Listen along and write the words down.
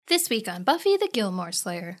This week on Buffy the Gilmore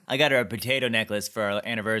Slayer. I got her a potato necklace for our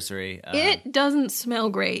anniversary. It doesn't smell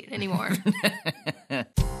great anymore.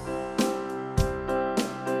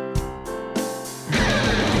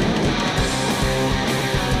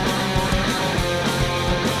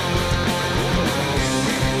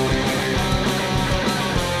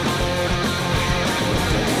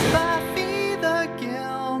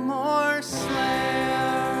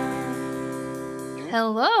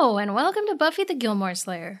 Hello, and welcome to Buffy the Gilmore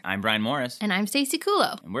Slayer. I'm Brian Morris. And I'm Stacey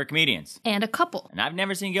Kulo. And we're comedians. And a couple. And I've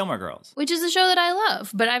never seen Gilmore Girls. Which is a show that I love,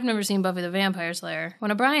 but I've never seen Buffy the Vampire Slayer, one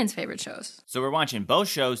of Brian's favorite shows. So we're watching both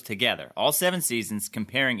shows together, all 7 seasons,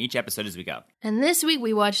 comparing each episode as we go. And this week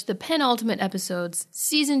we watched the penultimate episodes,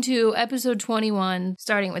 Season 2, Episode 21,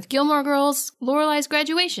 starting with Gilmore Girls, Lorelei's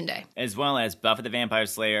Graduation Day. As well as Buffy the Vampire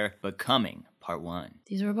Slayer, Becoming, Part 1.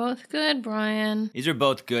 These were both good, Brian. These are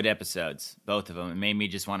both good episodes, both of them. It made me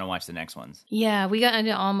just want to watch the next ones. Yeah, we got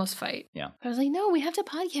into almost fight. Yeah. I was like, no, we have to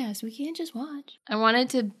podcast. We can't just watch. I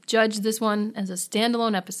wanted to judge this one as a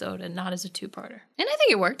standalone episode and not as a two-parter. And I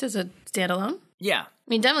think it worked as a standalone. Yeah. I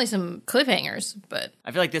mean, definitely some cliffhangers, but...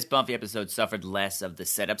 I feel like this Buffy episode suffered less of the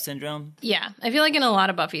setup syndrome. Yeah. I feel like in a lot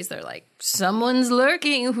of Buffys, they're like, someone's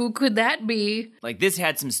lurking. Who could that be? Like, this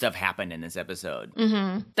had some stuff happen in this episode.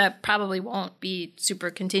 Mm-hmm. That probably won't be super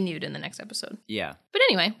continued in the next episode. Yeah. But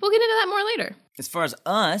anyway, we'll get into that more later. As far as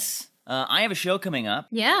us... I have a show coming up.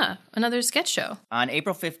 Yeah, another sketch show. On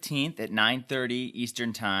April 15th at 9:30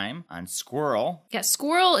 Eastern Time on Squirrel. Yeah,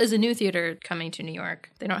 Squirrel is a new theater coming to New York.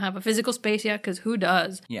 They don't have a physical space yet, because who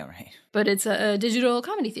does? Yeah, right. But it's a digital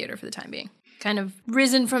comedy theater for the time being. Kind of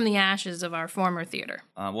risen from the ashes of our former theater.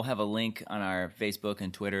 We'll have a link on our Facebook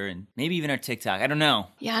and Twitter and maybe even our TikTok. I don't know.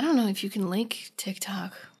 Yeah, I don't know if you can link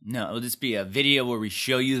TikTok. No, it'll just be a video where we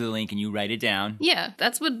show you the link and you write it down. Yeah,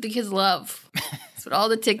 that's what the kids love. That's what all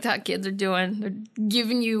the TikTok kids are doing. They're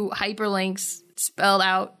giving you hyperlinks spelled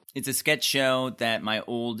out. It's a sketch show that my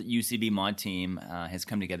old UCB mod team has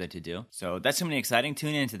come together to do. So that's something exciting.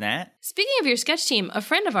 Tune into that. Speaking of your sketch team, a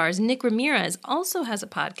friend of ours, Nick Ramirez, also has a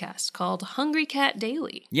podcast called Hungry Cat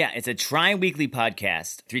Daily. Yeah, it's a tri-weekly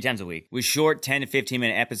podcast, 3 times a week, with short 10 to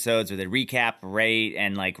 15-minute episodes with a recap, rate,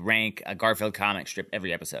 and rank a Garfield comic strip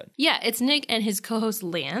every episode. Yeah, it's Nick and his co-host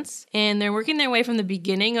Lance, and they're working their way from the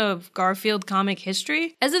beginning of Garfield comic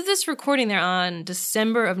history. As of this recording, they're on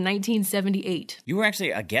December of 1978. You were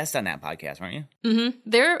actually a guest on that podcast, weren't you? Mm-hmm.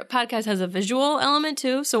 Their podcast has a visual element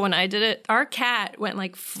too, so when I did it, our cat went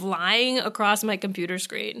flying across my computer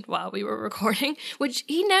screen while we were recording, which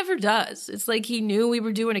he never does. It's like he knew we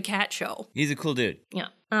were doing a cat show. He's a cool dude. Yeah.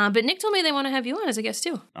 But Nick told me they want to have you on as a guest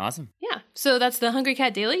too. Awesome. Yeah. So that's the Hungry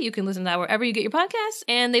Cat Daily. You can listen to that wherever you get your podcasts.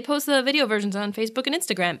 And they post the video versions on Facebook and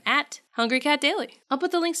Instagram at Hungry Cat Daily. I'll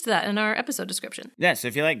put the links to that in our episode description. Yeah, so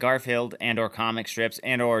if you like Garfield and or comic strips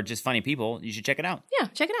and or just funny people, you should check it out. Yeah,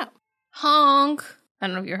 check it out. Honk. I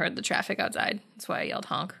don't know if you heard the traffic outside. That's why I yelled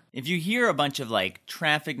honk. If you hear a bunch of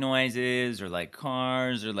traffic noises or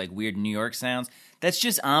cars or weird New York sounds, that's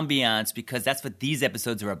just ambiance because that's what these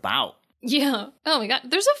episodes are about. Yeah. Oh my god.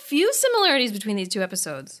 There's a few similarities between these two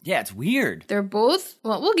episodes. Yeah, it's weird. They're both...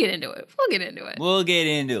 Well, we'll get into it. We'll get into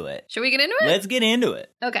it. Should we get into it? Let's get into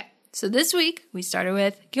it. Okay. So this week, we started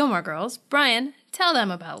with Gilmore Girls. Brian, tell them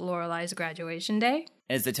about Lorelei's graduation day.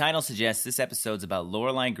 As the title suggests, this episode's about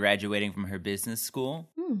Lorelai graduating from her business school.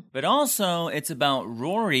 But also, it's about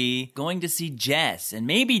Rory going to see Jess and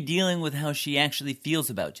maybe dealing with how she actually feels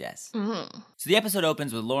about Jess. Mm-hmm. So the episode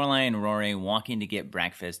opens with Lorelai and Rory walking to get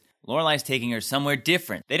breakfast. Lorelai's taking her somewhere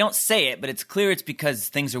different. They don't say it, but it's clear it's because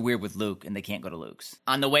things are weird with Luke and they can't go to Luke's.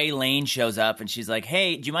 On the way, Lane shows up and she's like,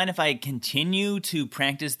 hey, do you mind if I continue to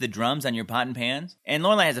practice the drums on your pot and pans? And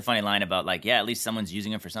Lorelai has a funny line about yeah, at least someone's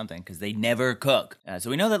using them for something because they never cook.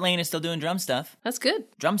 So we know that Lane is still doing drum stuff. That's good.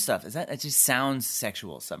 Drum stuff. It just sounds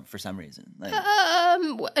sexual for some reason.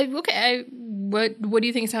 Okay. What do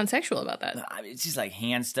you think sounds sexual about that? It's just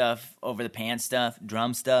hand stuff, over the pants stuff,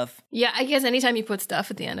 drum stuff. Yeah, I guess anytime you put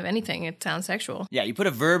stuff at the end of anything, it sounds sexual. Yeah, you put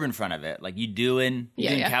a verb in front of it. You doing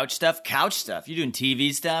couch stuff. You doing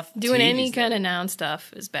TV stuff. Doing any kind of noun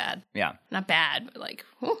stuff is bad. Yeah. Not bad, but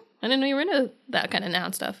I didn't know you were into that kind of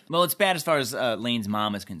noun stuff. Well, it's bad as far as Lane's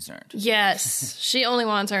mom is concerned. Yes, she only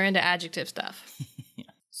wants her into adjective stuff. Yeah.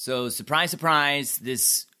 So, surprise, surprise,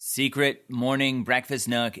 this secret morning breakfast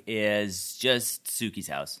nook is just Suki's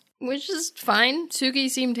house. Which is fine. Suki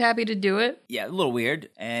seemed happy to do it. Yeah, a little weird.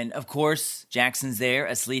 And, of course, Jackson's there,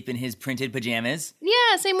 asleep in his printed pajamas.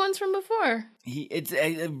 Yeah, same ones from before. It's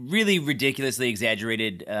a really ridiculously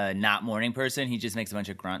exaggerated not morning person. He just makes a bunch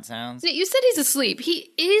of grunt sounds. You said he's asleep.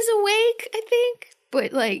 He is awake, I think.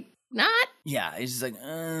 But, not. Yeah, he's just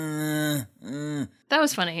That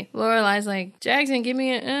was funny. Lorelai's like, Jackson, give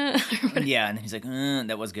me a... Yeah, and he's like,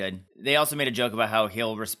 that was good. They also made a joke about how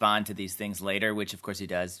he'll respond to these things later, which of course he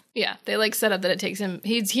does. Yeah, they like set up that it takes him...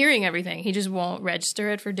 He's hearing everything. He just won't register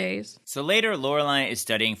it for days. So later, Lorelai is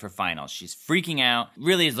studying for finals. She's freaking out,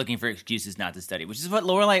 really is looking for excuses not to study, which is what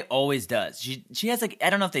Lorelai always does. She has like, I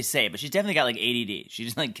don't know if they say it, but she's definitely got like ADD. She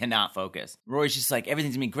just like cannot focus. Rory's just like,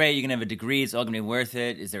 everything's gonna be great. You're gonna have a degree. It's all gonna be worth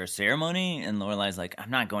it. Is there a ceremony? And Lorelai's like, I'm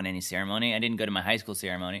not going to any ceremony. I didn't go to my high school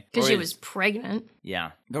ceremony. Because she was pregnant.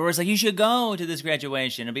 Yeah. But Rory's like, you should go to this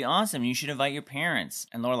graduation. It'll be awesome. You should invite your parents.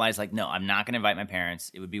 And Lorelai's like, no, I'm not going to invite my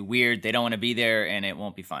parents. It would be weird. They don't want to be there, and it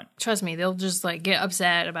won't be fun. Trust me, they'll just like get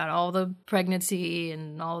upset about all the pregnancy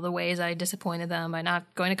and all the ways I disappointed them by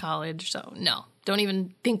not going to college. So no, don't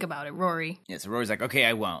even think about it, Rory. Yeah, so Rory's like, okay,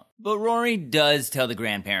 I won't. But Rory does tell the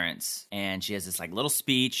grandparents, and she has this like little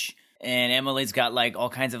speech. And Emily's got like all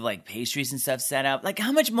kinds of like pastries and stuff set up. Like,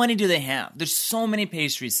 how much money do they have? There's so many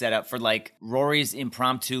pastries set up for like Rory's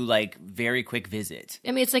impromptu, like very quick visit.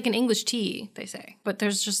 I mean, it's like an English tea, they say. But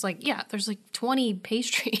there's just like, there's like 20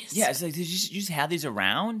 pastries. Yeah, it's like, did you just have these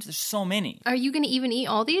around? There's so many. Are you going to even eat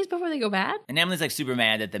all these before they go bad? And Emily's like super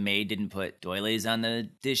mad that the maid didn't put doilies on the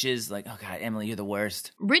dishes. Like, oh God, Emily, you're the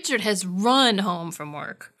worst. Richard has run home from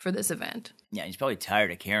work for this event. Yeah, he's probably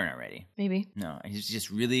tired of Karen already. Maybe. No, he's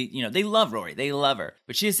just really, they love Rory. They love her.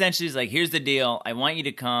 But she essentially is like, here's the deal. I want you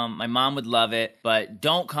to come. My mom would love it. But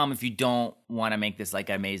don't come if you don't want to make this like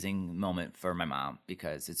amazing moment for my mom,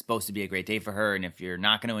 because it's supposed to be a great day for her. And if you're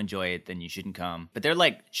not going to enjoy it, then you shouldn't come. But they're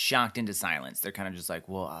like shocked into silence. They're kind of just like,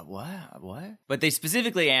 well, what? But they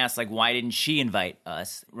specifically asked, like, why didn't she invite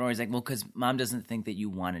us? Rory's like, well, because mom doesn't think that you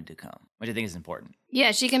wanted to come, which I think is important.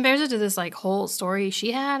 Yeah, she compares it to this like whole story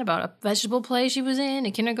she had about a vegetable play she was in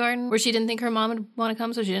kindergarten where she didn't think her mom would want to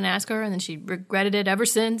come, so she didn't ask her, and then she regretted it ever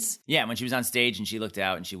since. Yeah, when she was on stage and she looked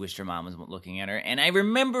out and she wished her mom was looking at her. And I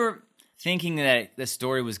remember thinking that the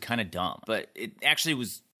story was kind of dumb, but it actually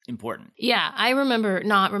was important. Yeah, I remember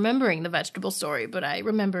not remembering the vegetable story, but I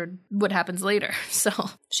remembered what happens later. So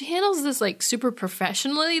she handles this like super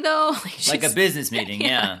professionally though. Like a business meeting,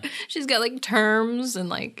 yeah. She's got like terms and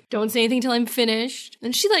like, don't say anything till I'm finished.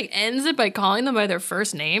 And she like ends it by calling them by their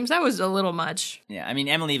first names. That was a little much. Yeah, I mean,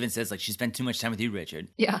 Emily even says like she spent too much time with you, Richard.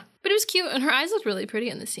 Yeah, but it was cute and her eyes looked really pretty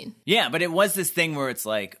in this scene. Yeah, but it was this thing where it's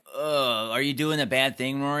like, are you doing a bad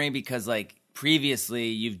thing, Rory? Because like, previously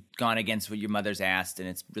you've gone against what your mother's asked and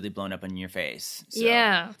it's really blown up in your face. So.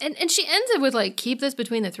 Yeah. And she ends it with like, keep this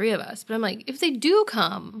between the three of us. But I'm like, if they do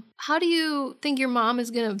come, how do you think your mom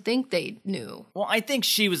is going to think they knew? Well, I think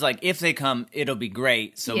she was like, if they come, it'll be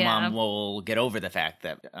great. So mom will get over the fact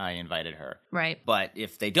that I invited her. Right. But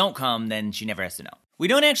if they don't come, then she never has to know. We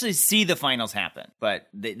don't actually see the finals happen, but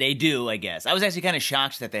they do, I guess. I was actually kind of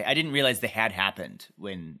shocked that I didn't realize they had happened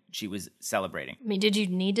when she was celebrating. I mean, did you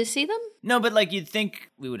need to see them? No, but like you'd think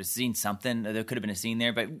we would have seen something. There could have been a scene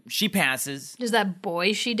there, but she passes. Does that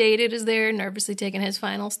boy she dated is there nervously taking his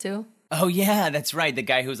finals too? Oh, yeah, that's right. The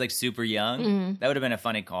guy who was like super young. Mm. That would have been a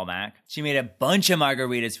funny callback. She made a bunch of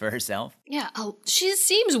margaritas for herself. Yeah, she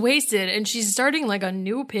seems wasted and she's starting like a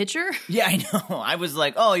new pitcher. Yeah, I know. I was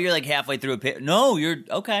like, oh, you're like halfway through a pitch. No, you're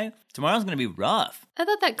okay. Tomorrow's going to be rough. I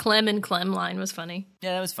thought that Clem and Clem line was funny.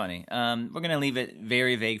 Yeah, that was funny. We're going to leave it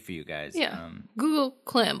very vague for you guys. Yeah. Google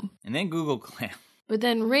Clem. And then Google Clem. But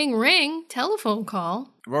then ring, ring, telephone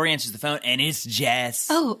call. Rory answers the phone, and it's Jess.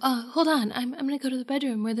 Oh, hold on. I'm going to go to the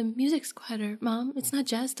bedroom where the music's quieter. Mom, it's not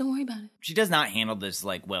Jess. Don't worry about it. She does not handle this,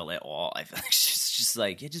 like, well at all. I feel like she's just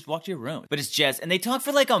like, yeah, just walk to your room. But it's Jess, and they talk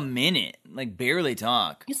for, like, a minute. Like, barely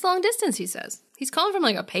talk. It's long distance, he says. He's calling from,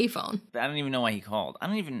 like, a payphone. But I don't even know why he called. I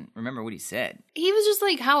don't even remember what he said. He was just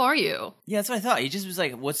like, how are you? Yeah, that's what I thought. He just was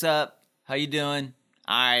like, what's up? How you doing?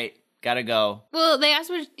 All right. Gotta go. Well, they asked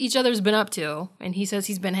what each other's been up to, and he says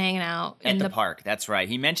he's been hanging out at the park. That's right.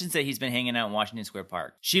 He mentions that he's been hanging out in Washington Square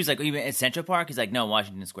Park. She was like, oh, you been at Central Park? He's like, no,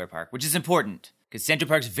 Washington Square Park, which is important because Central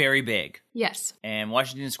Park's very big. Yes. And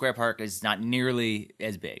Washington Square Park is not nearly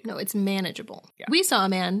as big. No, it's manageable. Yeah. We saw a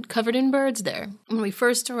man covered in birds there when we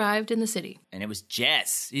first arrived in the city. And it was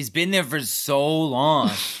Jess. He's been there for so long.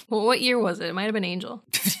 Well, what year was it? It might have been Angel.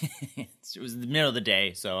 It was the middle of the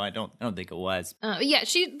day, so I don't think it was. Yeah,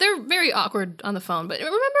 they're very awkward on the phone. But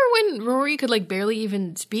remember when Rory could like barely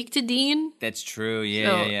even speak to Dean? That's true.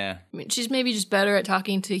 Yeah. I mean, she's maybe just better at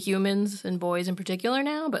talking to humans and boys in particular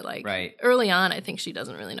now. But like early on, I think she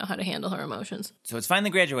doesn't really know how to handle her emotions. So it's finally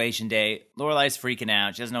graduation day. Lorelai's freaking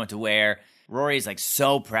out. She doesn't know what to wear. Rory's like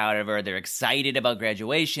so proud of her. They're excited about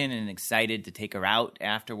graduation and excited to take her out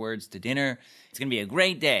afterwards to dinner. It's going to be a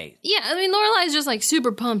great day. Yeah, I mean, Lorelai's just like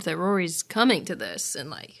super pumped that Rory's coming to this. And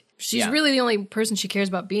like, she's really the only person she cares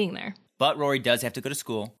about being there. But Rory does have to go to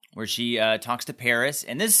school, where she talks to Paris.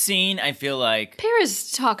 And this scene, I feel like...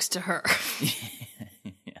 Paris talks to her.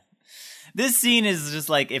 This scene is just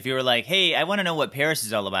like if you were like, hey, I want to know what Paris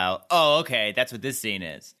is all about. Oh, okay, that's what this scene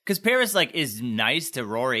is. Because Paris, like, is nice to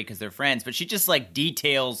Rory because they're friends, but she just, like,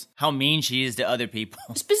 details how mean she is to other people.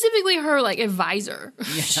 Specifically her, like, advisor.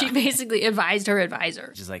 Yeah. She basically advised her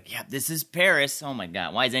advisor. She's like, yeah, this is Paris. Oh, my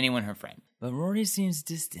God. Why is anyone her friend? But Rory seems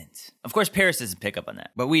distant. Of course, Paris doesn't pick up on that,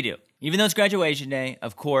 but we do. Even though it's graduation day,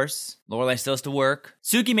 of course, Lorelai still has to work.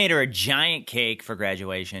 Suki made her a giant cake for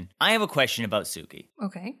graduation. I have a question about Suki.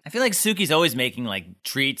 Okay. I feel like Suki's always making, like,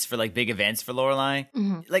 treats for, like, big events for Lorelai.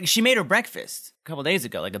 Mm-hmm. Like, she made her breakfast a couple days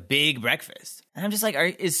ago, like a big breakfast. And I'm just like,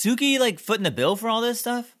 is Suki, like, footing the bill for all this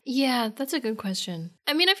stuff? Yeah, that's a good question.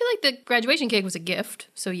 I mean, I feel like the graduation cake was a gift,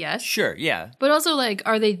 so yes. Sure, yeah. But also, like,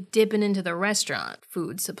 are they dipping into the restaurant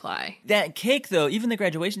food supply? That cake, though, even the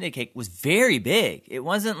graduation day cake was very big. It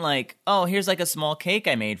wasn't like, oh, here's like a small cake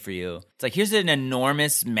I made for you. It's like, here's an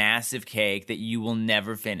enormous, massive cake that you will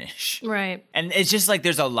never finish. Right. And it's just like,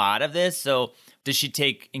 there's a lot of this, so... Does she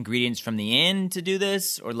take ingredients from the inn to do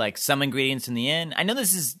this? Or like some ingredients from the inn? I know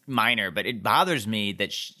this is minor, but it bothers me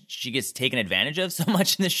that she gets taken advantage of so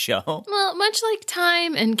much in this show. Well, much like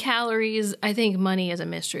time and calories, I think money is a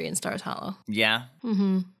mystery in Stars Hollow. Yeah?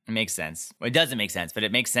 Mm-hmm. It makes sense. Well, it doesn't make sense, but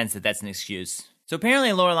it makes sense that that's an excuse. So apparently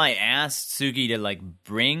Lorelai asked Suki to, like,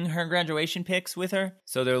 bring her graduation pics with her.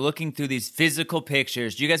 So they're looking through these physical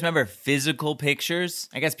pictures. Do you guys remember physical pictures?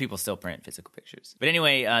 I guess people still print physical pictures. But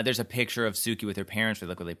anyway, there's a picture of Suki with her parents. They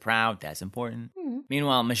look really proud. That's important. Mm-hmm.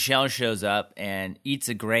 Meanwhile, Michelle shows up and eats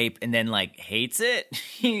a grape and then, like, hates it.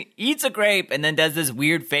 He eats a grape and then does this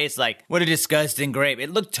weird face like, what a disgusting grape. It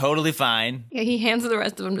looked totally fine. Yeah, he hands the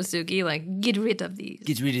rest of them to Suki, like, get rid of these.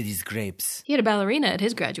 Get rid of these grapes. He had a ballerina at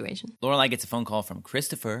his graduation. Lorelai gets a phone call from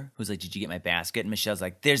Christopher, who's like, did you get my basket? And Michelle's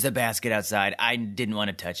like, there's a basket outside. I didn't want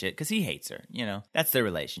to touch it because he hates her. You know, that's their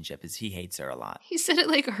relationship, is he hates her a lot. He said it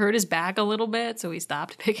like hurt his back a little bit, so he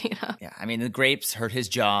stopped picking it up. Yeah, I mean, the grapes hurt his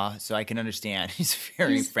jaw, so I can understand. He's a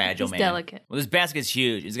very fragile man. He's delicate. Well, this basket's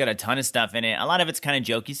huge. It's got a ton of stuff in it. A lot of it's kind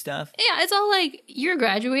of jokey stuff. Yeah, it's all like, you're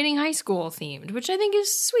graduating high school themed, which I think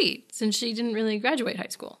is sweet, since she didn't really graduate high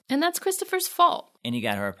school. And that's Christopher's fault. And he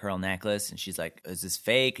got her a pearl necklace, and she's like, is this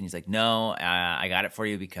fake? And he's like, no, I got it for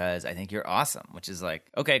you because I think you're awesome, which is like,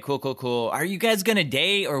 okay, cool. Are you guys gonna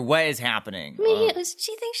date, or what is happening? I mean,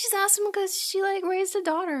 she thinks she's awesome because she, like, raised a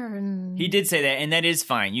daughter. And he did say that, and that is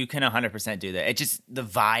fine. You can 100% do that. It just, the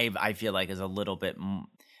vibe, I feel like, is a little bit...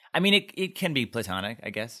 I mean, it can be platonic, I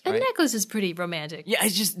guess. And right? the necklace is pretty romantic. Yeah,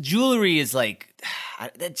 it's just, jewelry is like,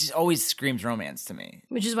 that just always screams romance to me.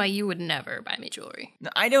 Which is why you would never buy me jewelry. No,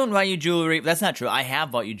 I don't buy you jewelry. That's not true. I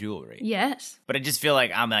have bought you jewelry. Yes. But I just feel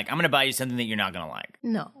like, I'm going to buy you something that you're not going to like.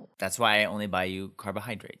 No. That's why I only buy you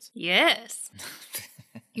carbohydrates. Yes.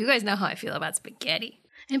 You guys know how I feel about spaghetti.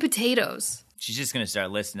 And potatoes. She's just going to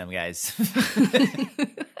start listing them, guys.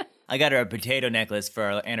 I got her a potato necklace for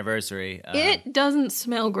our anniversary. It doesn't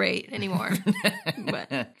smell great anymore.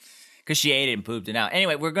 But because she ate it and pooped it out.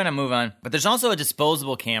 Anyway, we're going to move on. But there's also a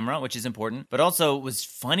disposable camera, which is important. But also, it was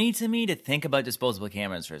funny to me to think about disposable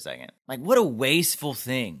cameras for a second. Like, what a wasteful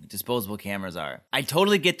thing disposable cameras are. I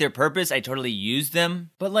totally get their purpose. I totally use them.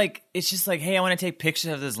 But, like, it's just like, hey, I want to take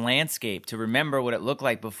pictures of this landscape to remember what it looked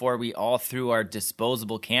like before we all threw our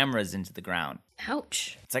disposable cameras into the ground.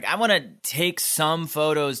 Ouch. It's like, I want to take some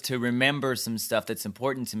photos to remember some stuff that's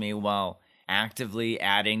important to me while actively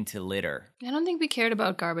adding to litter. I don't think we cared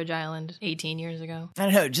about Garbage Island 18 years ago. I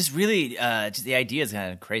don't know, just really, just the idea is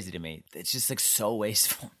kind of crazy to me. It's just like so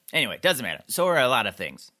wasteful. Anyway, doesn't matter. So are a lot of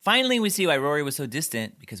things. Finally, we see why Rory was so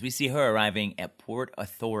distant, because we see her arriving at Port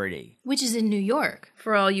Authority. Which is in New York,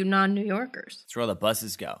 for all you non-New Yorkers. That's where all the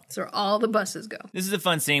buses go. That's where all the buses go. This is a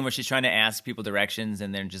fun scene where she's trying to ask people directions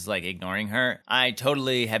and they're just like ignoring her. I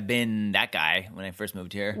totally have been that guy when I first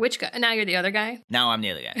moved here. Which guy? Now you're the other guy? Now I'm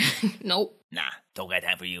the other guy. Nope. Nah, don't got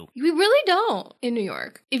time for you. We really don't in New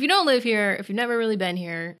York. If you don't live here, if you've never really been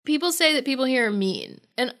here, people say that people here are mean.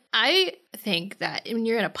 And I think that when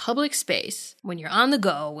you're in a public space, when you're on the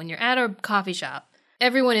go, when you're at a coffee shop,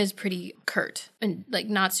 everyone is pretty curt and like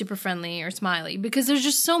not super friendly or smiley because there's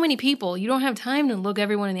just so many people. You don't have time to look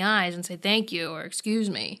everyone in the eyes and say thank you or excuse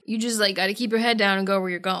me. You just like got to keep your head down and go where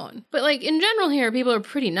you're going. But like in general here, people are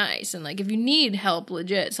pretty nice. And like if you need help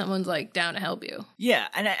legit, someone's like down to help you. Yeah.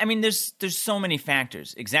 And I mean, there's so many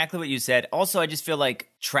factors. Exactly what you said. Also, I just feel like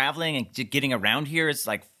traveling and getting around here is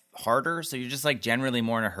like harder, so you're just like generally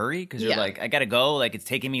more in a hurry because you're Yeah. like, I gotta go, like it's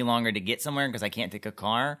taking me longer to get somewhere because I can't take a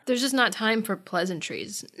car. There's just not time for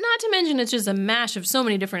pleasantries. Not to mention it's just a mash of so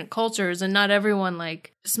many different cultures, and not everyone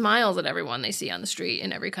like smiles at everyone they see on the street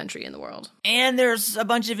in every country in the world. And there's a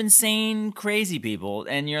bunch of insane, crazy people,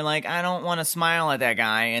 and you're like, I don't want to smile at that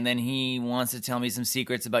guy, and then he wants to tell me some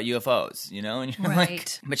secrets about UFOs, you know? And you're like,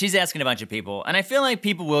 Right. but she's asking a bunch of people, and I feel like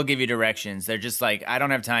people will give you directions. They're just like, I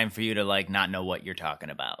don't have time for you to like not know what you're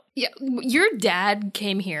talking about. Yeah, your dad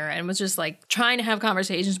came here and was just like trying to have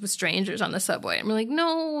conversations with strangers on the subway. And we're like,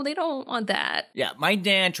 no, they don't want that. Yeah, my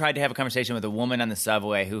dad tried to have a conversation with a woman on the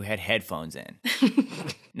subway who had headphones in.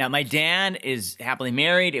 Now, my dad is happily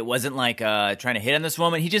married. It wasn't like trying to hit on this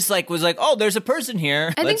woman. He just like was like, oh, there's a person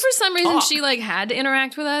here. I think for some reason talk. she like had to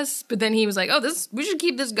interact with us, but then he was like, oh, we should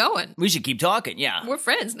keep this going. We should keep talking, yeah. We're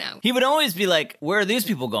friends now. He would always be like, where are these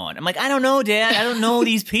people going? I'm like, I don't know, Dad. I don't know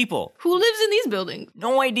these people. Who lives in these buildings?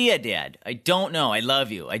 No idea, Dad. I don't know. I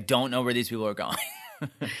love you. I don't know where these people are going.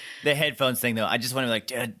 The headphones thing, though, I just want to be like,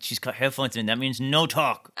 Dad, she's got headphones in. That means no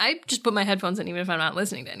talk. I just put my headphones in even if I'm not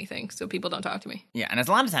listening to anything, so people don't talk to me. Yeah, and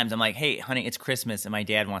a lot of times I'm like, hey, honey, it's Christmas and my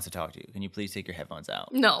dad wants to talk to you. Can you please take your headphones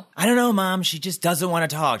out? No. I don't know, Mom. She just doesn't want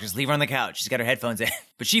to talk. Just leave her on the couch. She's got her headphones in.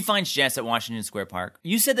 But she finds Jess at Washington Square Park.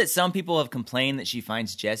 You said that some people have complained that she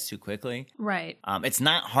finds Jess too quickly. Right. It's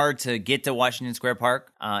not hard to get to Washington Square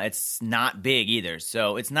Park. It's not big either.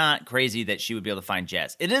 So it's not crazy that she would be able to find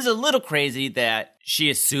Jess. It is a little crazy that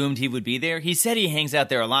she assumed he would be there. He said he hangs out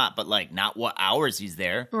there a lot, but like not what hours he's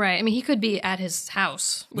there. Right. I mean, he could be at his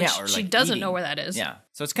house, which Yeah, or, she like, doesn't eating. know where that is. Yeah.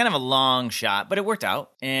 So it's kind of a long shot, but it worked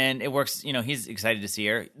out. And it works, he's excited to see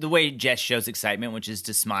her. The way Jess shows excitement, which is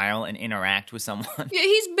to smile and interact with someone. Yeah,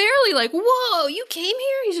 he's barely like, whoa, you came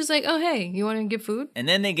here? He's just like, oh, hey, you want to get food? And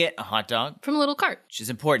then they get a hot dog, From a little cart. which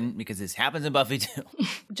is important because this happens in Buffy too.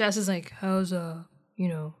 Jess is like, how's,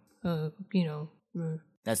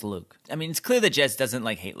 That's Luke. I mean, it's clear that Jess doesn't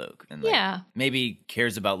like hate Luke. And like, Yeah. maybe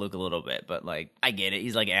cares about Luke a little bit, but like, I get it.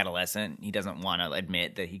 He's like adolescent. He doesn't want to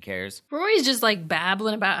admit that he cares. Rory's just like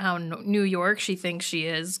babbling about how New York she thinks she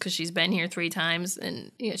is because she's been here 3 times.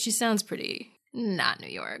 And she sounds pretty not New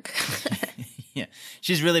York. Yeah.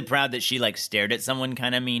 She's really proud that she like stared at someone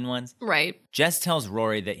kind of mean once. Right. Jess tells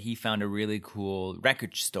Rory that he found a really cool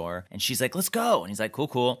record store, and she's like, let's go. And he's like,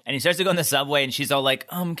 cool. And he starts to go on the subway, and she's all like,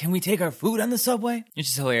 can we take our food on the subway? Which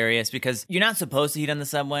is hilarious because you're not supposed to eat on the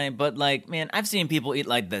subway, but like, man, I've seen people eat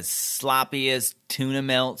like the sloppiest tuna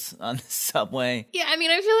melts on the subway. Yeah, I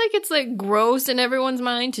mean, I feel like it's like gross in everyone's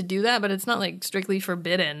mind to do that, but it's not like strictly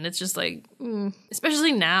forbidden. It's just like,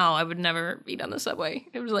 especially now, I would never eat on the subway.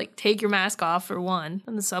 It was like, take your mask off for one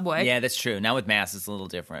on the subway. Yeah, that's true. Now with masks, it's a little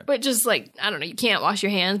different. But just like, I don't know, you can't wash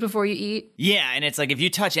your hands before you eat. Yeah, and it's like if you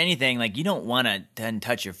touch anything, like you don't want to then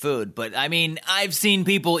touch your food. But I mean, I've seen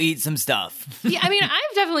people eat some stuff. Yeah, I mean,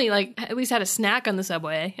 I've definitely like at least had a snack on the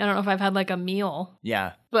subway. I don't know if I've had like a meal.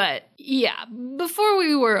 Yeah. But yeah, before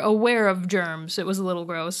we were aware of germs, it was a little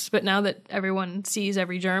gross. But now that everyone sees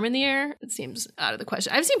every germ in the air, it seems out of the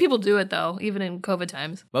question. I've seen people do it though, even in COVID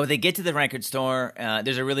times. But when they get to the record store,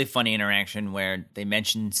 there's a really funny interaction where they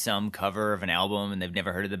mention some cover of an album and they've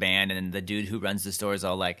never heard of the band. And the dude who runs the store is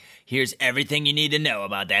all like, here's everything you need to know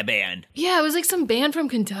about that band. Yeah, it was like some band from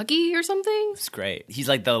Kentucky or something. It's great. He's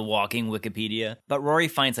like the walking Wikipedia. But Rory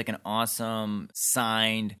finds like an awesome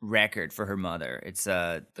signed record for her mother. It's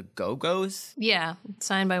the Go-Go's. Yeah,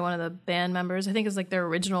 signed by one of the band members. I think it's like their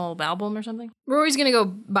original album or something. Rory's gonna go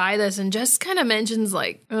buy this and just kind of mentions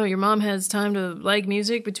like, oh, your mom has time to like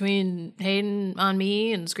music between hating on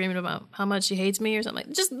me and screaming about how much she hates me or something.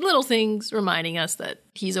 Like, just little things reminding us that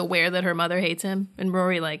he's aware that her mother hates him. And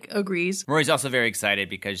Rory like agrees. Rory's also very excited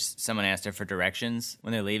because someone asked her for directions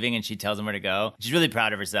when they're leaving and she tells them where to go. She's really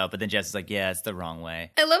proud of herself, but then Jess is like, yeah, it's the wrong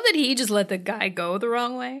way. I love that he just let the guy go the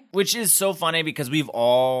wrong way. Which is so funny because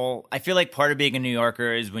I feel like part of being a New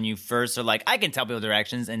Yorker is when you first are like, I can tell people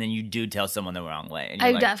directions, and then you do tell someone the wrong way. And you're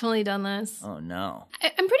I've like, definitely done this. oh no.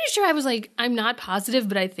 I'm pretty sure I was like, I'm not positive,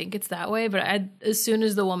 but I think it's that way. But as soon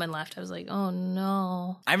as the woman left, I was like, oh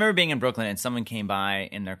no. I remember being in Brooklyn and someone came by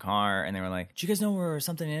in their car and they were like, do you guys know where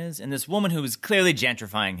something is? And this woman who was clearly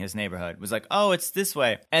gentrifying his neighborhood was like, oh, it's this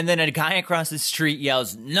way. And then a guy across the street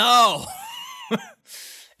yells, no!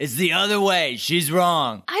 It's the other way. She's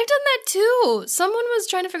wrong. I've done that too. Someone was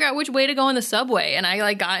trying to figure out which way to go on the subway, and I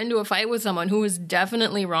like got into a fight with someone who was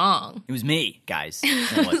definitely wrong. It was me, guys.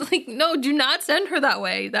 I was like, no, do not send her that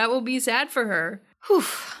way. That will be sad for her. Whew.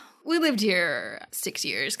 We lived here 6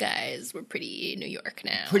 years, guys. We're pretty New York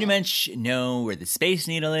now. Pretty much know where the Space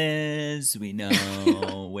Needle is. We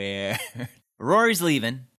know where Rory's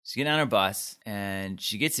leaving. She's getting on her bus, and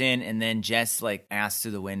she gets in, and then Jess, like, asks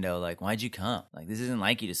through the window, like, why'd you come? Like, this isn't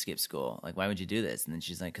like you to skip school. Like, why would you do this? And then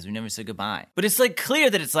she's like, because we never said goodbye. But it's, like, clear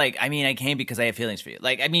that it's like, I mean, I came because I have feelings for you.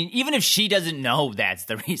 Like, I mean, even if she doesn't know that's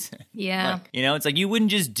the reason. Yeah. Like, you know, it's like you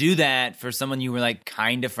wouldn't just do that for someone you were, like,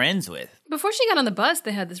 kind of friends with. Before she got on the bus,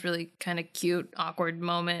 they had this really kind of cute, awkward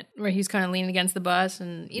moment where he was kind of leaning against the bus,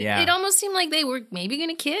 and it almost seemed like they were maybe going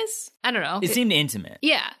to kiss. I don't know. It seemed intimate.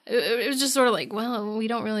 Yeah. It was just sort of like, well, we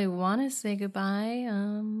don't really want to say goodbye.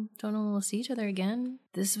 Don't know when we'll see each other again.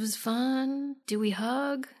 This was fun. Do we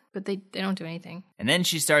hug? But they don't do anything. And then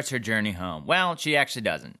she starts her journey home. Well, she actually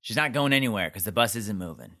doesn't. She's not going anywhere because the bus isn't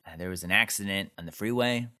moving. There was an accident on the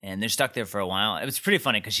freeway, and they're stuck there for a while. It was pretty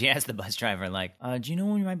funny because she asked the bus driver, like, do you know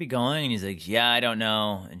when you might be going? And he's like, yeah, I don't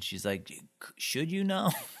know. And she's like, should you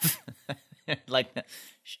know? Like,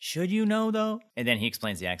 should you know, though? And then he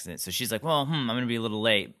explains the accident. So she's like, well, I'm going to be a little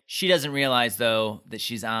late. She doesn't realize, though, that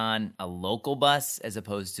she's on a local bus as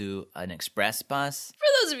opposed to an express bus.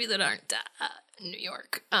 For those of you that aren't New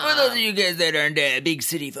York. For those of you guys that aren't big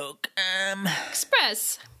city folk.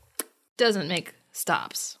 Express doesn't make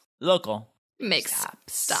stops. Local. Makes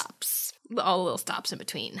stops. All the little stops in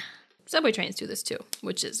between. Subway trains do this too,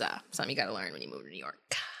 which is something you gotta learn when you move to New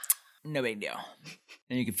York. No big deal.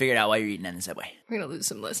 And you can figure it out while you're eating on the subway. We're gonna lose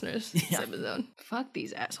some listeners this episode. Fuck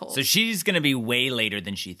these assholes. So she's gonna be way later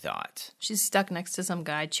than she thought. She's stuck next to some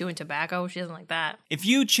guy chewing tobacco. She doesn't like that. If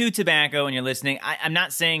you chew tobacco and you're listening, I'm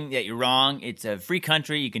not saying that you're wrong. It's a free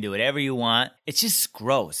country. You can do whatever you want. It's just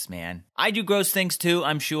gross, man. I do gross things too,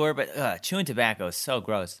 I'm sure, but chewing tobacco is so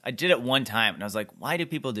gross. I did it one time and I was like, why do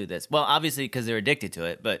people do this? Well, obviously because they're addicted to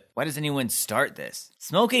it, but why does anyone start this?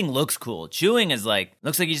 Smoking looks cool. Chewing is like,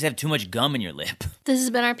 looks like you just have too much gum in your lip. This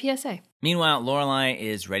has been our PSA. Meanwhile, Lorelai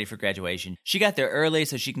is ready for graduation. She got there early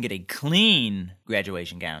so she can get a clean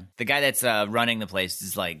graduation gown. The guy that's running the place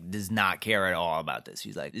is like, does not care at all about this.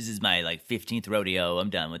 He's like, this is my 15th rodeo.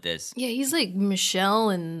 I'm done with this. Yeah, he's like,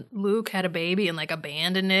 Michelle and Luke had a baby and like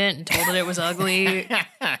abandoned it and told it it was ugly.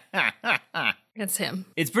 That's him.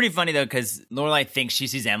 It's pretty funny though because Lorelai thinks she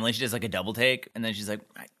sees Emily. She does like a double take and then she's like,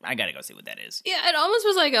 I gotta go see what that is. Yeah, it almost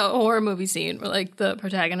was like a horror movie scene where like the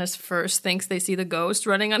protagonist first thinks they see the ghost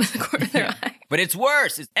running out of the corner of their eye. But it's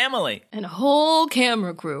worse. It's Emily. And a whole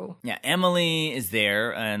camera crew. Yeah, Emily is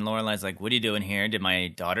there and Lorelai's like, what are you doing here? Did my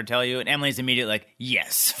daughter tell you? And Emily's immediately like,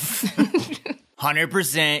 yes.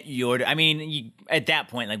 100% at that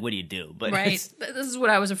point, like, what do you do? But right. This is what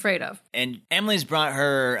I was afraid of. And Emily's brought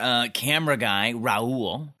her camera guy,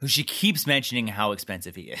 Raul, who she keeps mentioning how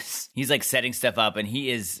expensive he is. He's, like, setting stuff up, and he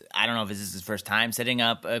is, I don't know if this is his first time setting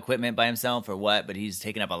up equipment by himself or what, but he's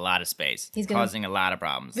taking up a lot of space. He's causing a lot of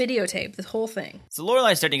problems. Videotape this whole thing. So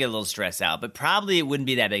Lorelai's starting to get a little stressed out, but probably it wouldn't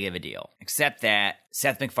be that big of a deal, except that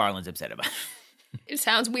Seth MacFarlane's upset about it. It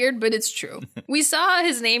sounds weird, but it's true. We saw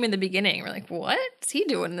his name in the beginning. We're like, what's he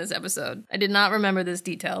doing in this episode? I did not remember this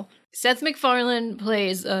detail. Seth MacFarlane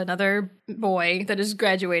plays another boy that is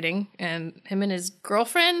graduating, and him and his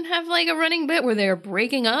girlfriend have like a running bit where they're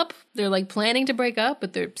breaking up. They're like planning to break up,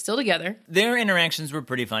 but they're still together. Their interactions were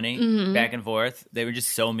pretty funny, back and forth. They were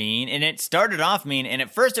just so mean, and it started off mean, and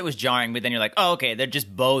at first it was jarring, but then you're like, oh, okay, they're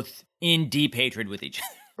just both in deep hatred with each other.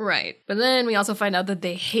 Right. But then we also find out that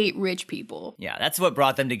they hate rich people. Yeah, that's what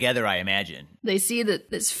brought them together, I imagine. They see that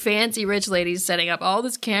this fancy rich lady's setting up all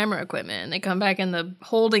this camera equipment, and they come back in the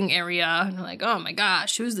holding area, and they're like, oh my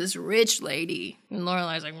gosh, who's this rich lady? And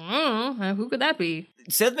Lorelai's like, who could that be?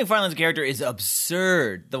 Seth MacFarlane's character is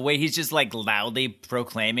absurd. The way he's just like loudly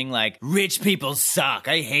proclaiming like, rich people suck.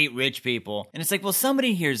 I hate rich people. And it's like, well,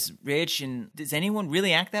 somebody here's rich, and does anyone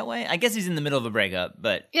really act that way? I guess he's in the middle of a breakup,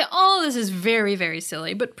 but... Yeah, all of this is very, very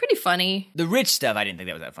silly, but pretty funny. The rich stuff, I didn't think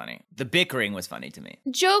that was that funny. The bickering was funny to me.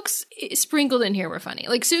 Jokes sprinkled in here were funny.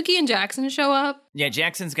 Like Suki and Jackson show up. Yeah,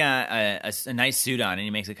 Jackson's got a nice suit on, and he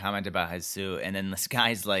makes a comment about his suit, and then this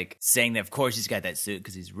guy's like saying that of course he's got that suit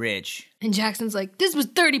because he's rich. And Jackson's like, this was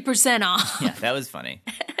 30% off. Yeah, that was funny.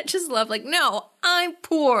 I just love like, no, I'm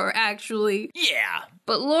poor, actually. Yeah.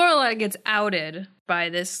 But Lorelai gets outed by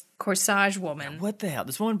this corsage woman. What the hell?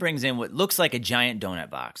 This woman brings in what looks like a giant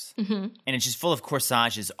donut box. Mm-hmm. And it's just full of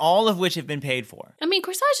corsages, all of which have been paid for. I mean,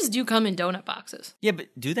 corsages do come in donut boxes. Yeah, but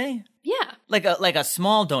do they? Yeah. Like a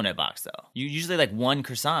small donut box, though. You usually like one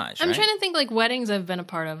corsage, I'm right? trying to think like weddings I've been a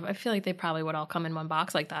part of. I feel like they probably would all come in one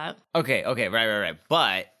box like that. Okay, right.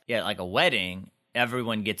 But, yeah, like a wedding,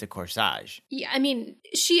 everyone gets a corsage. Yeah, I mean,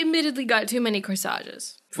 she admittedly got too many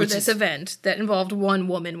corsages for this event that involved one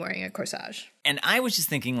woman wearing a corsage. And I was just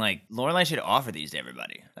thinking, like, Lorelai should offer these to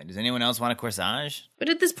everybody. Like, does anyone else want a corsage? But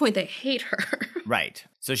at this point, they hate her. Right.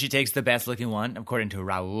 So she takes the best-looking one, according to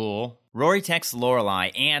Raul. Rory texts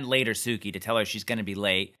Lorelai and later Suki to tell her she's going to be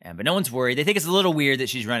late, but no one's worried. They think it's a little weird that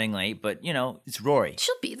she's running late, but, it's Rory.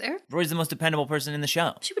 She'll be there. Rory's the most dependable person in the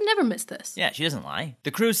show. She would never miss this. Yeah, she doesn't lie.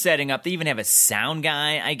 The crew's setting up. They even have a sound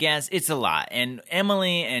guy, I guess. It's a lot. And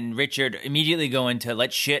Emily and Richard immediately go into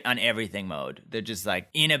let's shit on everything mode. They're just like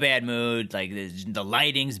in a bad mood. Like the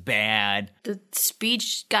lighting's bad. The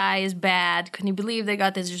speech guy is bad. Can you believe they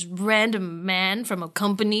got this just random man from a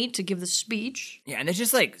company to give the speech? Yeah, and they're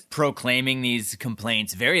just like proclaiming these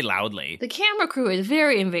complaints very loudly. The camera crew is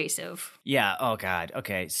very invasive. Yeah, oh God.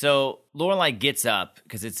 Okay, so Lorelai gets up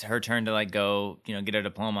because it's her turn to like go, get her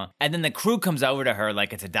diploma. And then the crew comes over to her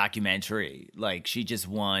like it's a documentary. Like she just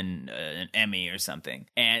won an Emmy or something.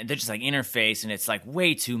 And they're just like in her face and it's like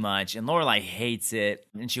way too much. And Lorelai hates it.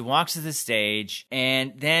 And she walks to the stage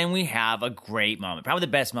and then we have a great moment. Probably the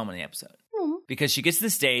best moment in the episode. Because she gets to the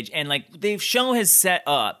stage and like the show has set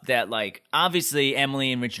up that like obviously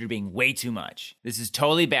Emily and Richard are being way too much. This is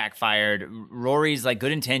totally backfired. Rory's like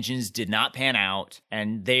good intentions did not pan out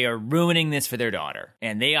and they are ruining this for their daughter.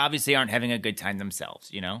 And they obviously aren't having a good time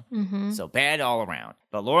themselves, So bad all around.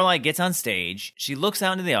 But Lorelai gets on stage, she looks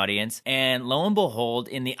out into the audience, and lo and behold,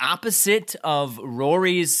 in the opposite of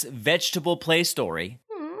Rory's vegetable play story,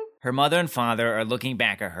 her mother and father are looking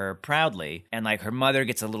back at her proudly, and like her mother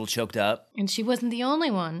gets a little choked up. And she wasn't the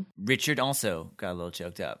only one. Richard also got a little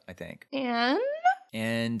choked up, I think.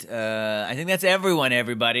 And I think that's everyone,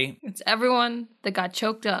 everybody. It's everyone that got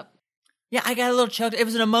choked up. Yeah, I got a little choked. It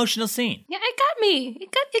was an emotional scene. Yeah, it got me.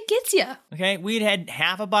 It gets you. Okay, we'd had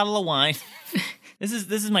half a bottle of wine. This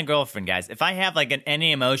is my girlfriend, guys. If I have like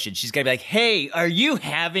any emotion, she's gonna be like, "Hey, are you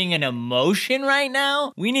having an emotion right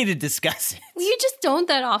now? We need to discuss it." You just don't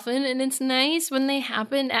that often, and it's nice when they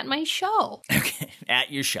happen at my show. Okay,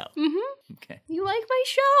 at your show. Mm-hmm. Okay. You like my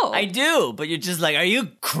show. I do, but you're just like, are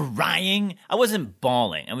you crying? I wasn't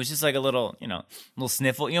bawling. I was just like a little, little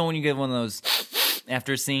sniffle. You know when you get one of those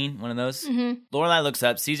after a scene, one of those? Mm-hmm. Lorelai looks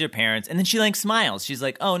up, sees her parents, and then she like smiles. She's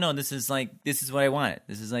like, oh no, this is what I wanted.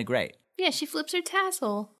 This is like great. Yeah, she flips her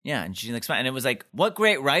tassel. Yeah, and she like smiled. And it was like, what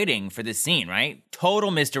great writing for this scene, right?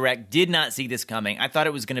 Total misdirect. Did not see this coming. I thought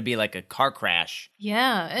it was going to be like a car crash.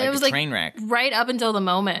 Yeah, like it was a like train wreck. Right up until the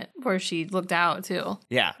moment where she looked out too.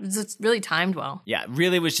 Yeah. It's really timed well. Yeah,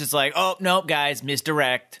 really was just like, oh, nope, guys,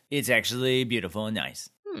 misdirect. It's actually beautiful and nice.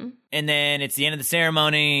 And then it's the end of the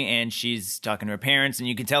ceremony, and she's talking to her parents, and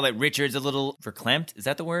you can tell that Richard's a little verklempt. Is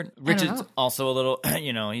that the word? Richard's also a little,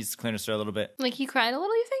 he's clearing his throat a little bit. Like he cried a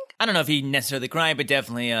little, you think? I don't know if he necessarily cried, but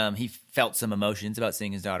definitely he felt some emotions about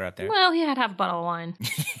seeing his daughter up there. Well, he had half a bottle of wine.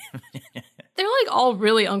 They're like all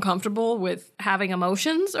really uncomfortable with having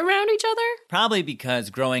emotions around each other. Probably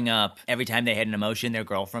because growing up, every time they had an emotion, their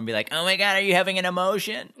girlfriend would be like, oh my God, are you having an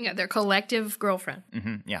emotion? Yeah, their collective girlfriend.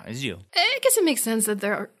 Mm-hmm. Yeah, it's you. I guess it makes sense that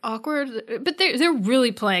they're awkward, but they're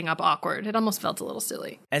really playing up awkward. It almost felt a little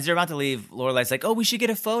silly. As they're about to leave, Lorelai's like, oh, we should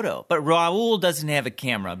get a photo. But Raul doesn't have a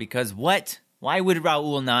camera because what? Why would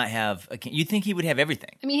Raul not have a camera? You'd think he would have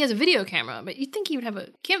everything. I mean, he has a video camera, but you'd think he would have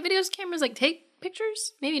can't videos cameras like take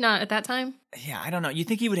pictures? Maybe not at that time. Yeah, I don't know. You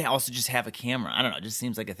think he would also just have a camera. I don't know. It just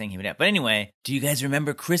seems like a thing he would have. But anyway, do you guys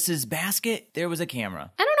remember Chris's basket? There was a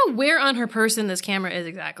camera. I don't know where on her person this camera is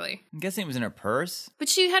exactly. I'm guessing it was in her purse. But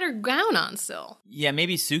she had her gown on still. Yeah,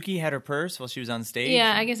 maybe Suki had her purse while she was on stage.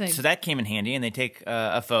 Yeah, I guess So that came in handy, and they take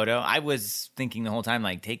a photo. I was thinking the whole time,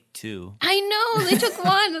 like, take two. I know. They took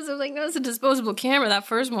one. I was like, no, it's a disposable camera. That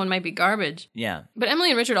first one might be garbage. Yeah. But Emily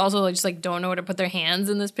and Richard also just don't know where to put their hands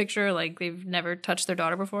in this picture. Like, they've never touched their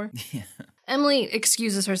daughter before. Yeah. Emily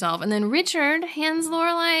excuses herself, and then Richard hands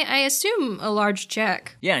Lorelai, I assume, a large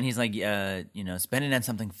check. Yeah, and he's like, spend it on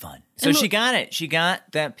something fun. So she got it. She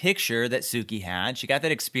got that picture that Suki had. She got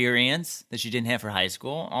that experience that she didn't have for high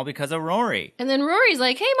school, all because of Rory. And then Rory's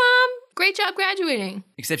like, hey, Mom, great job graduating.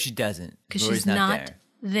 Except she doesn't. Because she's not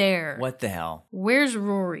there. What the hell? Where's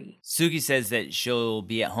Rory? Suki says that she'll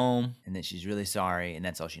be at home and that she's really sorry, and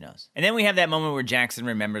that's all she knows. And then we have that moment where Jackson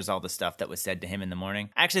remembers all the stuff that was said to him in the morning.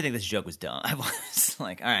 I actually think this joke was dumb. I was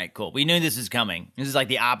like, all right, cool. We knew this was coming. This is like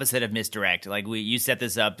the opposite of misdirect. Like you set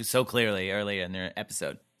this up so clearly earlier in the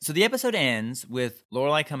episode. So the episode ends with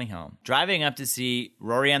Lorelai coming home, driving up to see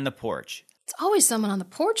Rory on the porch. It's always someone on the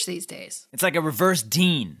porch these days. It's like a reverse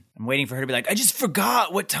Dean. I'm waiting for her to be like, I just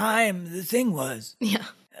forgot what time the thing was. Yeah.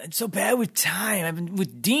 It's so bad with time. I've been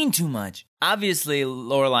with Dean too much. Obviously,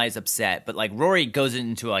 Lorelai's upset, but like Rory goes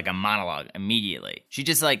into like a monologue immediately. She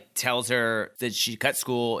just like tells her that she cut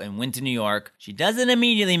school and went to New York. She doesn't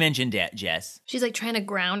immediately mention Jess. She's like trying to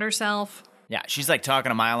ground herself. Yeah, she's like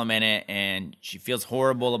talking a mile a minute, and she feels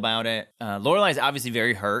horrible about it. Lorelai's obviously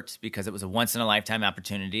very hurt because it was a once-in-a-lifetime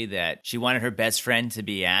opportunity that she wanted her best friend to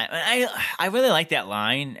be at. I really like that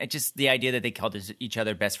line. It's just the idea that they called each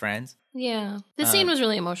other best friends. Yeah. The scene was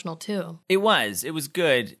really emotional, too. It was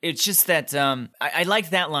good. It's just that I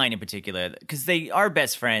liked that line in particular because they are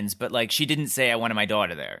best friends, but like she didn't say I wanted my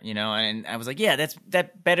daughter there, you know? And I was like, yeah,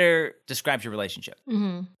 that better describes your relationship.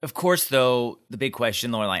 Mm-hmm. Of course, though, the big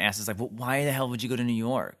question Lorelai asks is like, well, why the hell would you go to New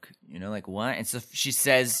York? You know, like what? And so she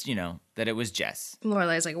says, you know, that it was Jess.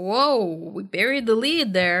 Lorelai's like, whoa, we buried the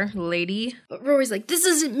lead there, lady. But Rory's like, this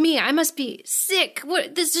isn't me. I must be sick.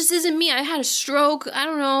 What? This just isn't me. I had a stroke. I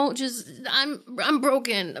don't know. Just, I'm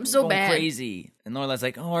broken. I'm so Going bad. Crazy. And Lorelai's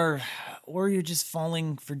like, or you're just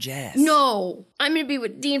falling for Jess. No, I'm gonna be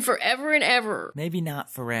with Dean forever and ever. Maybe not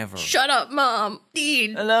forever. Shut up, Mom.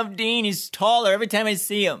 Dean. I love Dean. He's taller every time I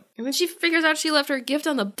see him. And when she figures out she left her gift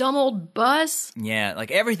on the dumb old bus. Yeah, like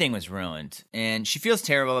everything was ruined. And she feels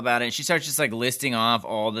terrible about it. She starts just like listing off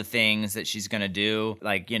all the things that she's gonna do.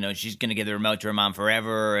 Like, you know, she's gonna give the remote to her mom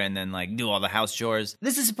forever and then like do all the house chores.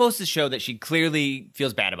 This is supposed to show that she clearly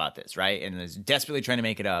feels bad about this, right? And is desperately trying to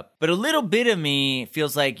make it up. But a little bit of me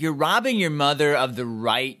feels like you're robbing your mother of the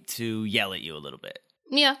right to yell at you a little bit.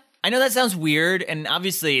 Yeah. I know that sounds weird, and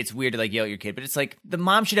obviously it's weird to like yell at your kid, but it's like the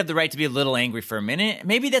mom should have the right to be a little angry for a minute.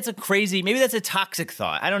 Maybe that's a toxic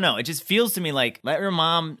thought. I don't know. It just feels to me like let your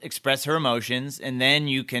mom express her emotions, and then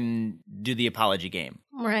you can do the apology game.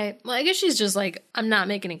 Right. Well, I guess she's just like, I'm not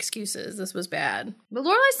making excuses. This was bad. But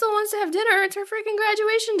Lorelai still wants to have dinner. It's her freaking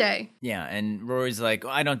graduation day. Yeah, and Rory's like,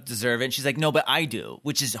 I don't deserve it. And she's like, no, but I do,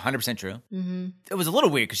 which is 100% true. Mm-hmm. It was a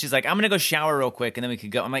little weird because she's like, I'm going to go shower real quick and then we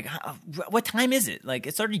could go. I'm like, what time is it? Like,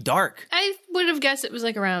 it's already dark. I would have guessed it was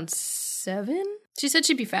like around 7. She said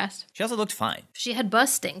she'd be fast. She also looked fine. She had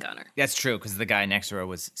bus stink on her. That's true, because the guy next to her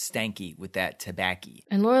was stanky with that tobacco.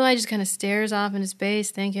 And Lorelai just kind of stares off into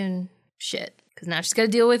space thinking, shit. Because now she's got to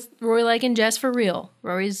deal with Rory liking Jess for real.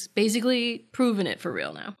 Rory's basically proven it for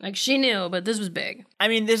real now. Like, she knew, but this was big. I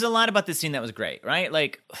mean, there's a lot about this scene that was great, right?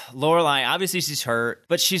 Like, Lorelai, obviously she's hurt,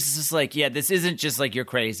 but she's just like, yeah, this isn't just like you're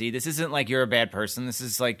crazy. This isn't like you're a bad person. This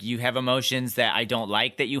is like you have emotions that I don't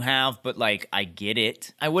like that you have, but like, I get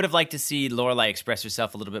it. I would have liked to see Lorelai express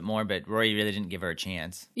herself a little bit more, but Rory really didn't give her a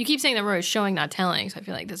chance. You keep saying that Rory's showing, not telling, so I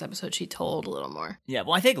feel like this episode she told a little more. Yeah,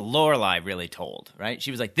 well, I think Lorelai really told, right? She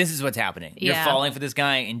was like, this is what's happening. You're falling for this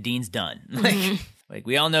guy, and Dean's done. Like,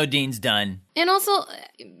 we all know Dean's done. And also,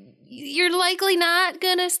 you're likely not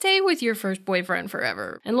gonna stay with your first boyfriend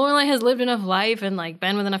forever. And Lorelai has lived enough life and like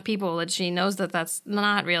been with enough people that she knows that that's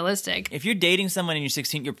not realistic. If you're dating someone and you're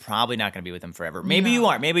 16, you're probably not gonna be with them forever. Maybe you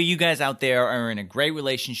are. Maybe you guys out there are in a great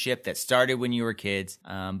relationship that started when you were kids,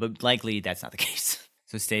 but likely that's not the case.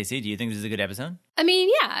 So, Stacey, do you think this is a good episode? I mean,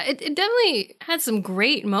 yeah, it definitely had some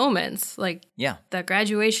great moments, like that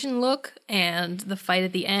graduation look and the fight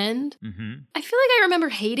at the end. Mm-hmm. I feel like I remember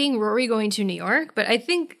hating Rory going to New York, but I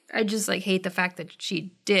think I just like hate the fact that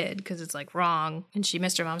she did because it's like wrong and she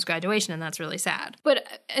missed her mom's graduation and that's really sad. But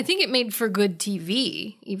I think it made for good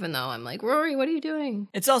TV, even though I'm like, Rory, what are you doing?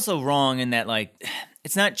 It's also wrong in that like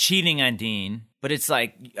it's not cheating on Dean. But it's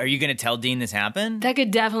like, are you going to tell Dean this happened? That could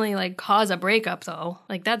definitely like cause a breakup though.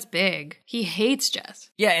 Like that's big. He hates Jess.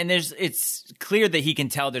 Yeah, and it's clear that he can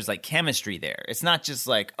tell there's like chemistry there. It's not just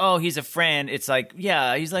like, oh, he's a friend. It's like,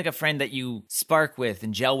 yeah, he's like a friend that you spark with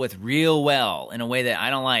and gel with real well in a way that I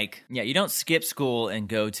don't like. Yeah, you don't skip school and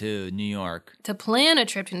go to New York. To plan a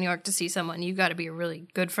trip to New York to see someone, you got to be a really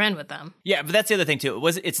good friend with them. Yeah, but that's the other thing too.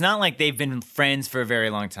 It's not like they've been friends for a very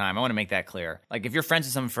long time. I want to make that clear. Like if you're friends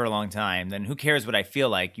with someone for a long time, then who cares what I feel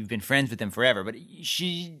like? You've been friends with them forever. But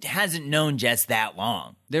she hasn't known Jess that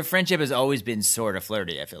long. Their friendship has always been sort of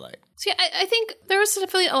flirty, I feel like. See, I think there was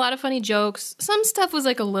definitely a lot of funny jokes. Some stuff was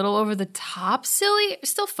like a little over the top silly.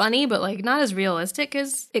 Still funny, but like not as realistic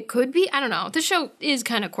as it could be. I don't know. The show is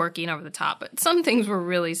kind of quirky and over the top, but some things were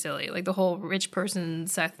really silly. Like the whole rich person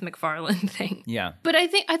Seth MacFarlane thing. Yeah. But I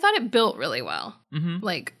thought it built really well. Mm-hmm.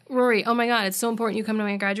 Like, Rory, oh my God, it's so important you come to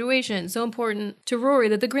my graduation. It's so important to Rory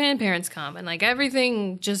that the grandparents come. And like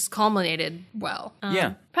everything just culminated well.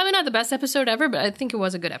 Yeah. Probably not the best episode ever, but I think it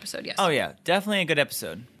was a good episode, yes. Oh yeah, definitely a good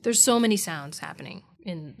episode. There's so many sounds happening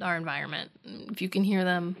in our environment. If you can hear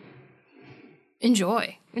them,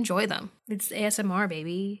 enjoy them. It's ASMR,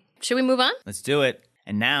 baby. Should we move on? Let's do it.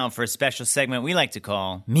 And now for a special segment we like to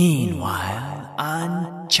call Meanwhile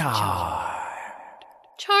on Charmed.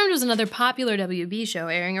 Charmed was another popular WB show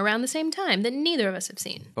airing around the same time that neither of us have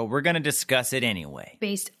seen. But we're going to discuss it anyway.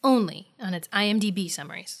 Based only on its IMDb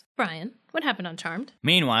summaries. Brian, what happened on Charmed?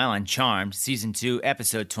 Meanwhile, on Charmed, Season 2,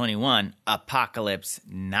 Episode 21, Apocalypse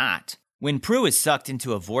Not, When Prue is sucked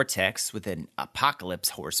into a vortex with an apocalypse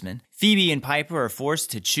horseman, Phoebe and Piper are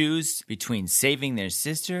forced to choose between saving their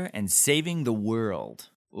sister and saving the world.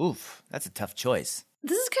 Oof, that's a tough choice.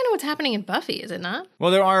 This is kind of what's happening in Buffy, is it not?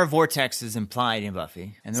 Well, there are vortexes implied in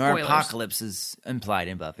Buffy, and there Spoilers. are apocalypses implied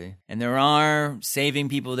in Buffy, and there are saving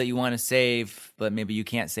people that you want to save, but maybe you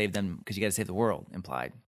can't save them because you got to save the world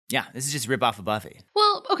implied. Yeah, this is just a rip-off of Buffy.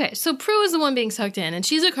 Well, okay, so Prue is the one being sucked in, and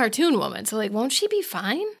she's a cartoon woman, so, like, won't she be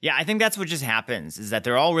fine? Yeah, I think that's what just happens, is that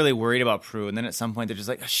they're all really worried about Prue, and then at some point they're just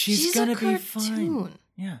like, she's gonna be fine.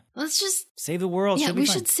 Yeah. Let's just... Save the world. Yeah, we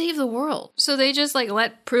should save the world. So they just, like,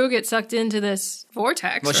 let Prue get sucked into this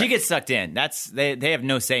vortex. Well, she gets sucked in. They have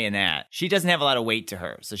no say in that. She doesn't have a lot of weight to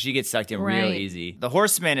her, so she gets sucked in real easy. The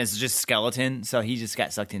horseman is just skeleton, so he just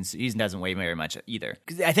got sucked in. So he doesn't weigh very much either.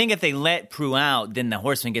 Because I think if they let Prue out, then the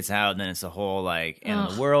horseman gets out, and then it's the whole, like, end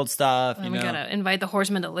of the world stuff, and we gotta invite the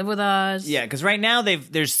horseman to live with us. Yeah, because right now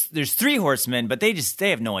there's 3 horsemen, but they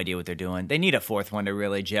have no idea what they're doing. They need a 4th one to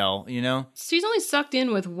really gel, you know? She's only sucked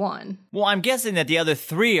in with 1. Well, I'm guessing that the other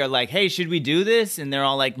 3 are like, hey, should we do this? And they're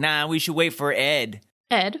all like, nah, we should wait for Ed.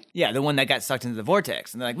 Ed? Yeah, the one that got sucked into the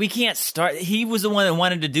vortex. And they're like, we can't start. He was the one that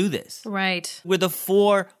wanted to do this. Right. We're the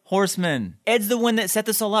 4 horsemen. Ed's the one that set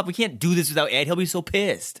this all up. We can't do this without Ed. He'll be so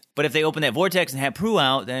pissed. But if they open that vortex and have Prue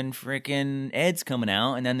out, then freaking Ed's coming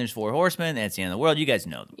out. And then there's 4 horsemen. That's the end of the world. You guys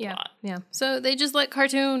know the plot. Yeah. So they just let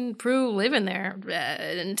cartoon Prue live in there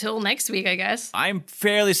until next week, I guess. I'm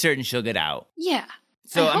fairly certain she'll get out. Yeah.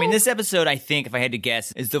 So, I mean, this episode, I think, if I had to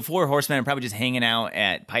guess, is the 4 horsemen are probably just hanging out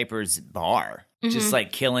at Piper's bar. Just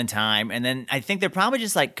like killing time. And then I think they're probably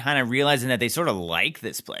just like kind of realizing that they sort of like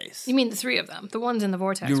this place. You mean the 3 of them, the ones in the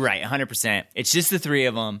vortex? You're right, 100%. It's just the 3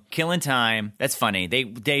 of them killing time. That's funny.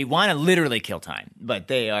 They want to literally kill time, but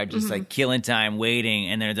they are just like killing time, waiting.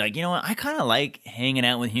 And they're like, you know what? I kind of like hanging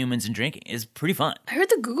out with humans and drinking. It's pretty fun. I heard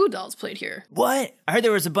the Goo Goo Dolls played here. What? I heard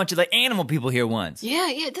there was a bunch of like animal people here once.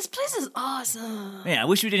 Yeah. This place is awesome. Yeah, I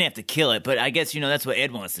wish we didn't have to kill it, but I guess, that's what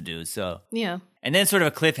Ed wants to do, so. Yeah. And then sort of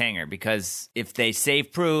a cliffhanger, because if they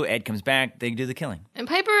save Prue, Ed comes back, they do the killing. And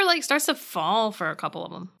Piper, starts to fall for a couple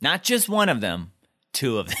of them. Not just one of them,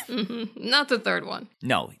 2 of them. Mm-hmm. Not the 3rd one.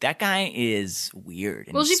 No, that guy is weird.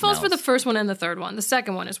 Well, she falls for the 1st one and the 3rd one. The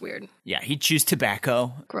 2nd one is weird. Yeah, he chews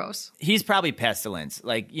tobacco. Gross. He's probably Pestilence.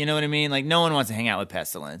 You know what I mean? No one wants to hang out with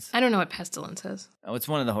Pestilence. I don't know what Pestilence is. Oh, it's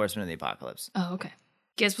one of the Horsemen of the Apocalypse. Oh, okay.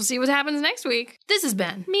 Guess we'll see what happens next week. This has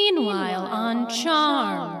been Meanwhile on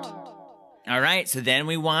Charmed. All right, so then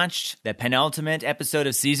we watched the penultimate episode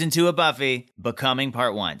of Season 2 of Buffy, Becoming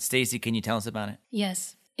Part 1. Stacey, can you tell us about it?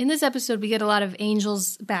 Yes. In this episode, we get a lot of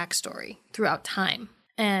Angel's backstory throughout time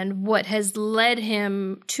and what has led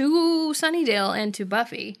him to Sunnydale and to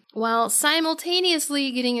Buffy, while simultaneously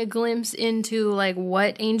getting a glimpse into,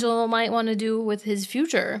 what Angel might want to do with his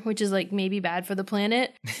future, which is, maybe bad for the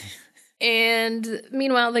planet. And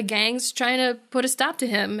meanwhile, the gang's trying to put a stop to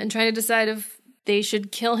him and trying to decide if they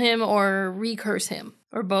should kill him or recurse him.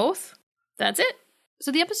 Or both. That's it.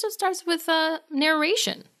 So the episode starts with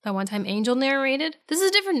narration. That one time Angel narrated. This is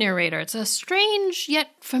a different narrator. It's a strange yet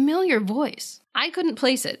familiar voice. I couldn't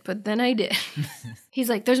place it, but then I did. He's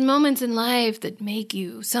like, there's moments in life that make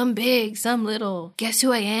you, some big, some little. Guess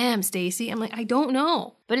who I am, Stacey? I'm like, I don't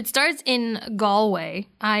know. But it starts in Galway,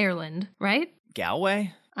 Ireland, right?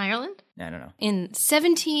 Galway? Ireland? I don't know. In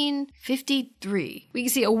 1753, we can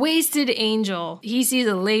see a wasted Angel. He sees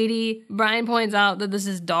a lady. Brian points out that this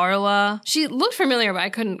is Darla. She looked familiar, but I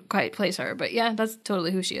couldn't quite place her. But yeah, that's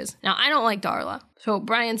totally who she is. Now, I don't like Darla. So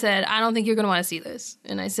Brian said, I don't think you're going to want to see this.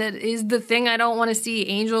 And I said, is the thing I don't want to see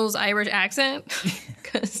Angel's Irish accent?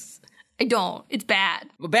 Because I don't. It's bad.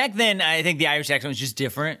 Well, back then, I think the Irish accent was just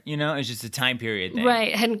different, It's just a time period thing. Right.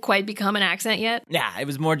 It hadn't quite become an accent yet. Yeah, it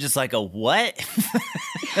was more just like a what?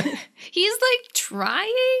 He's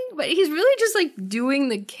trying, but he's really just doing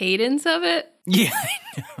the cadence of it. Yeah, I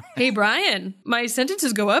know. Hey, Brian, my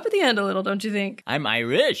sentences go up at the end a little, don't you think? I'm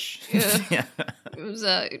Irish. Yeah.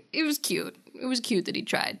 It was cute. It was cute that he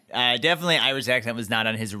tried. Definitely Irish accent was not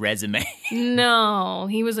on his resume. No,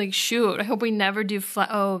 he was like, shoot, I hope we never do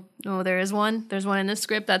Oh, no, there is one. There's one in this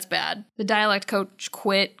script. That's bad. The dialect coach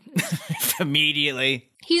quit. Immediately.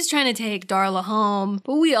 He's trying to take Darla home,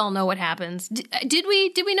 but we all know what happens. Did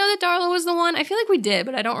we know that Darla was the one? I feel like we did,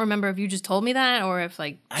 but I don't remember if you just told me that or if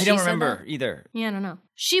I don't remember either. Yeah, I don't know.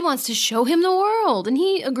 She wants to show him the world, and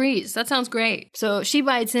he agrees. That sounds great. So she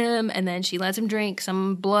bites him, and then she lets him drink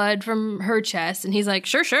some blood from her chest, and he's like,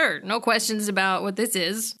 sure, no questions about what this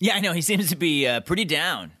is. Yeah, I know, he seems to be pretty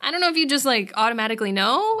down. I don't know if you just, like, automatically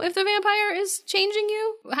know if the vampire is changing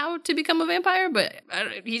you, how to become a vampire, but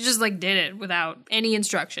he just, like, did it without any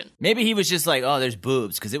instruction. Maybe he was just like, oh, there's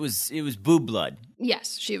boobs, because it was boob blood.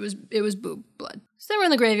 Yes, it was boob blood. So then we're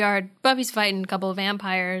in the graveyard. Buffy's fighting a couple of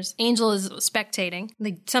vampires. Angel is spectating.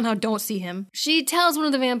 They somehow don't see him. She tells one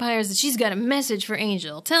of the vampires that she's got a message for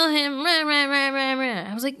Angel. Tell him, rah, rah, rah, rah,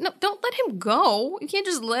 rah. I was like, no, don't let him go. You can't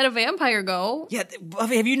just let a vampire go. Yeah,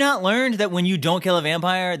 Buffy, have you not learned that when you don't kill a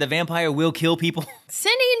vampire, the vampire will kill people?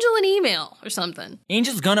 Send Angel an email or something.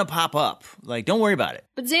 Angel's gonna pop up. Like, don't worry about it.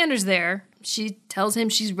 But Xander's there. She tells him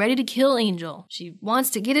she's ready to kill Angel. She wants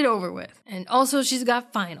to get it over with. And also she's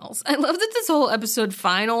got finals. I love that this whole episode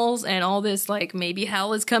finals and all this like maybe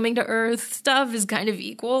hell is coming to Earth stuff is kind of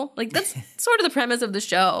equal. Like that's sort of the premise of the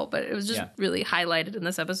show, but it was just really highlighted in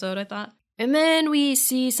this episode, I thought. And then we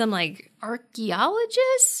see some like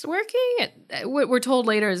archaeologists working at what we're told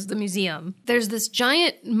later is the museum. There's this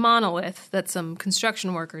giant monolith that some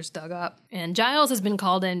construction workers dug up. And Giles has been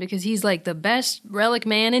called in because he's like the best relic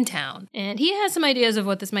man in town. And he has some ideas of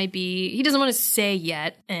what this might be. He doesn't want to say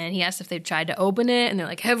yet. And he asks if they've tried to open it. And they're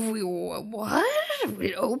like, have we, what?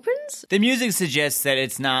 It opens? The music suggests that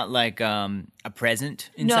it's not like a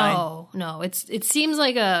present inside. No. It seems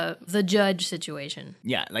like the Judge situation.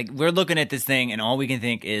 Yeah, like we're looking at this thing and all we can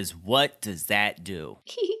think is, what does that do?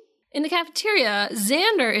 In the cafeteria,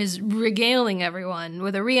 Xander is regaling everyone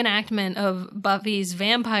with a reenactment of Buffy's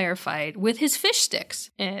vampire fight with his fish sticks.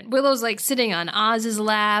 And Willow's like sitting on Oz's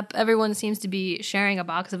lap. Everyone seems to be sharing a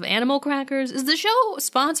box of animal crackers. Is the show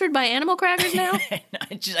sponsored by animal crackers now?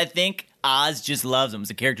 I think Oz just loves them.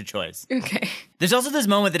 It's a character choice. Okay. There's also this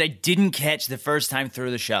moment that I didn't catch the first time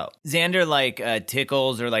through the show. Xander like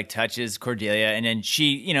tickles or like touches Cordelia and then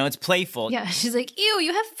she, it's playful. Yeah, she's like, ew,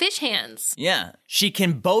 you have fish hands. Yeah. She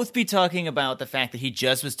can both be talking about the fact that he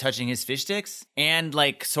just was touching his fish sticks and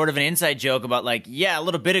like sort of an inside joke about like, yeah, a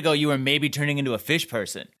little bit ago you were maybe turning into a fish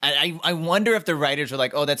person. I wonder if the writers were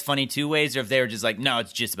like, oh, that's funny two ways, or if they were just like, no,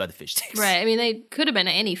 it's just about the fish sticks. Right. I mean, they could have been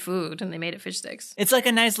any food and they made it fish sticks. It's like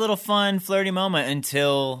a nice little fun, flirty moment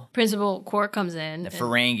until Principal Quark comes in. The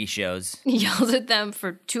Ferengi shows. He yells at them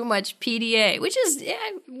for too much PDA, which is,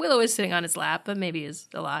 Willow is sitting on his lap, but maybe is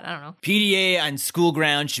a lot. I don't know. PDA on school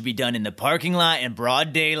grounds should be done in the parking lot in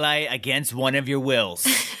broad daylight against one of your wills.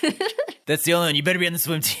 That's the only one. You better be on the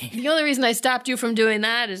swim team. The only reason I stopped you from doing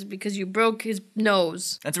that is because you broke his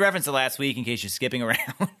nose. That's a reference to last week in case you're skipping around.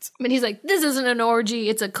 And he's like, this isn't an orgy,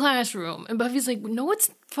 it's a classroom. And Buffy's like, no, it's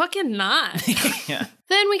fucking not. Yeah.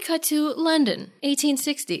 Then we cut to London,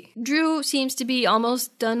 1860. Drew seems to be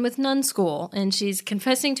almost done with nun school, and she's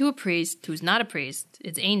confessing to a priest who's not a priest.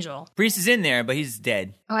 It's Angel. Priest is in there, but he's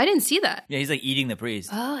dead. Oh, I didn't see that. Yeah, he's like eating the priest.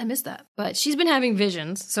 Oh, I missed that. But she's been having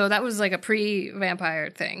visions, so that was like a pre-vampire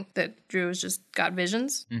thing, that Drew's just got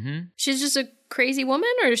visions. Mm-hmm. She's just a crazy woman,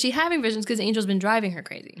 or is she having visions because Angel's been driving her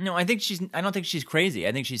crazy? No, I don't think she's crazy.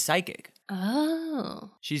 I think she's psychic. Oh.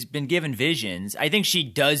 She's been given visions. I think she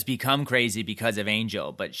does become crazy because of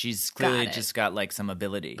Angel, but she's clearly just got like some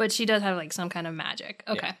ability. But she does have like some kind of magic.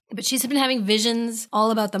 Okay. Yeah. But she's been having visions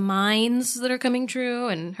all about the mines that are coming true,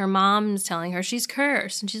 and her mom's telling her she's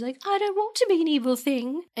cursed. And she's like, I don't want to be an evil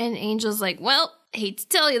thing. And Angel's like, well, hate to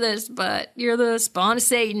tell you this, but you're the spawn of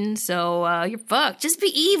Satan, so you're fucked. Just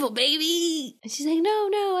be evil, baby. And she's like, no,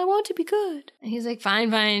 I want to be good. And he's like,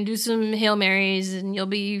 fine, do some Hail Marys and you'll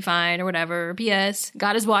be fine or whatever. P.S.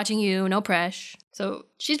 God is watching you, no presh. So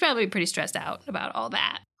she's probably pretty stressed out about all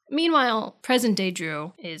that. Meanwhile, present-day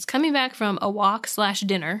Drew is coming back from a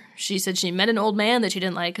walk/dinner. She said she met an old man that she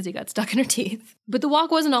didn't like because he got stuck in her teeth. But the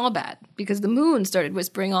walk wasn't all bad, because the moon started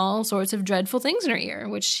whispering all sorts of dreadful things in her ear,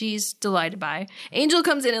 which she's delighted by. Angel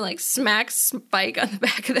comes in and, like, smacks Spike on the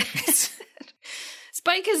back of the head.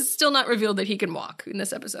 Spike has still not revealed that he can walk in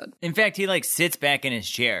this episode. In fact, he, like, sits back in his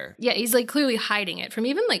chair. Yeah, he's, like, clearly hiding it from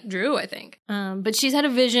even, like, Drew, I think. But she's had a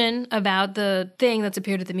vision about the thing that's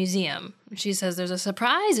appeared at the museum. She says there's a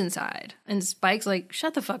surprise inside. And Spike's like,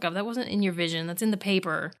 shut the fuck up. That wasn't in your vision. That's in the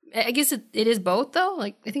paper. I guess it is both, though.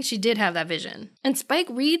 Like, I think she did have that vision. And Spike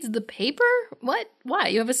reads the paper? What? Why?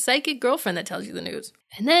 You have a psychic girlfriend that tells you the news.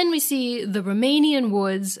 And then we see the Romanian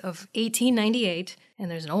woods of 1898, and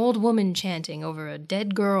there's an old woman chanting over a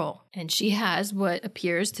dead girl. and she has what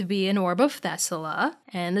appears to be an orb of Thessala.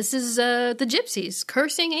 And this is the gypsies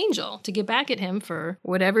cursing Angel to get back at him for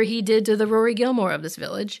whatever he did to the Rory Gilmore of this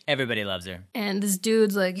village. Everybody loves her. And this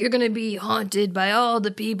dude's like, you're gonna be haunted by all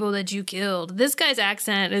the people that you killed. This guy's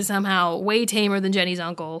accent is somehow way tamer than Jenny's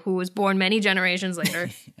uncle, who was born many generations later.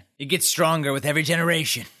 It gets stronger with every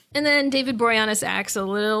generation. And then David Boreanaz acts a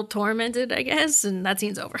little tormented, I guess, and that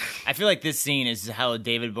scene's over. I feel like this scene is how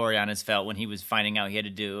David Boreanaz felt when he was finding out he had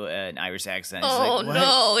to do an Irish accent. Oh, like,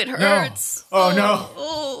 no, it hurts. No. Oh, no.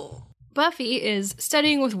 Oh. Buffy is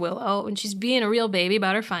studying with Willow, and she's being a real baby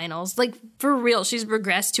about her finals. Like, for real, she's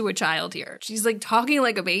regressed to a child here. She's, like, talking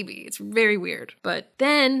like a baby. It's very weird. But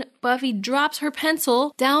then Buffy drops her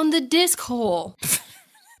pencil down the disc hole.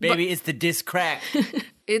 Baby, it's the disc crack.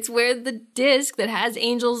 It's where the disc that has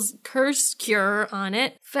Angel's curse cure on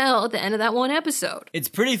it fell at the end of that one episode. It's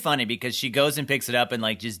pretty funny because she goes and picks it up and,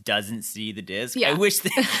 like, just doesn't see the disc. Yeah. I wish they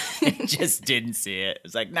just didn't see it.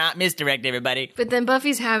 It's like, nah, misdirect, everybody. But then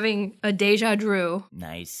Buffy's having a deja Drew.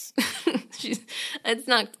 Nice. It's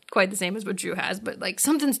not quite the same as what Drew has, but, like,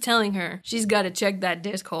 something's telling her she's got to check that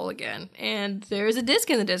disc hole again. And there's a disc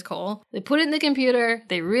in the disc hole. They put it in the computer.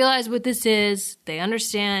 They realize what this is. They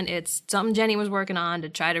understand it's something Jenny was working on to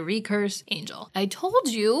try to recurse Angel. I told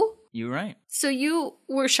you. You were right. So you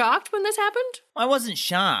were shocked when this happened? I wasn't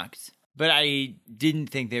shocked, but I didn't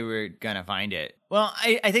think they were going to find it. Well,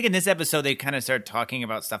 I think in this episode, they kind of started talking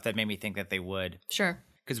about stuff that made me think that they would. Sure.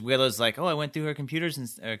 Because Willow's like, oh, I went through her computer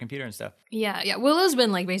and stuff. Yeah. Willow's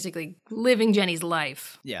been, like, basically living Jenny's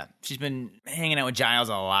life. Yeah. She's been hanging out with Giles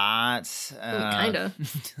a lot. Kind of.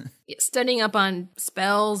 Yeah, studying up on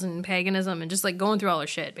spells and paganism and just, like, going through all her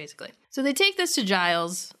shit, basically. So they take this to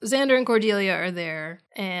Giles. Xander and Cordelia are there,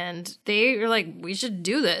 and they are like, we should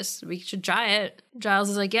do this. We should try it. Giles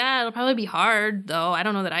is like, yeah, it'll probably be hard, though. I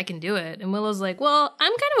don't know that I can do it. And Willow's like, well,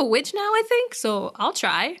 I'm kind of a witch now, I think, so I'll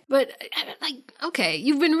try. But, like, okay,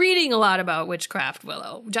 you've been reading a lot about witchcraft,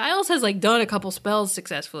 Willow. Giles has, like, done a couple spells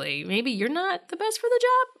successfully. Maybe you're not the best for the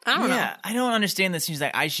job? I don't know. Yeah, I don't understand this. She's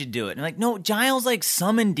like, I should do it. And I'm like, no, Giles, like,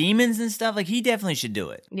 summoned demons and stuff. Like, he definitely should do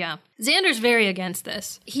it. Yeah. Xander's very against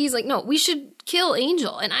this. He's like, no, we should kill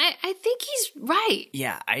Angel. And I think he's right.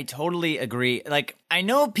 Yeah, I totally agree. Like, I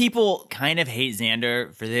know people kind of hate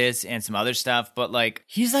Xander for this and some other stuff, but, like,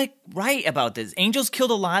 he's, like, right about this. Angel's killed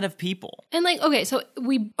a lot of people. And, like, okay, so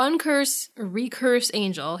we uncurse or recurse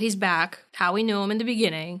Angel. He's back, how we knew him in the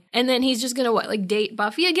beginning. And then he's just gonna, what, like, date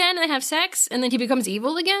Buffy again and have sex? And then he becomes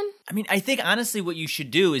evil again? I mean, I think, honestly, what you should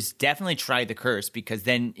do is definitely try the curse, because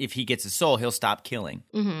then if he gets a soul, he'll stop killing.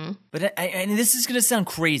 Mm-hmm. But and this is going to sound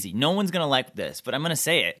crazy. No one's going to like this, but I'm going to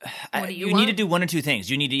say it. What do you need want? to do one or two things.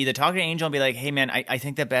 You need to either talk to Angel and be like, hey, man, I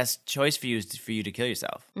think the best choice for you is for you to kill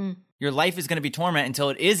yourself. Your life is going to be torment until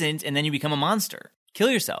it isn't, and then you become a monster. Kill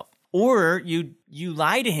yourself. Or you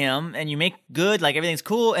lie to him and you make good, like everything's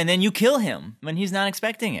cool, and then you kill him when he's not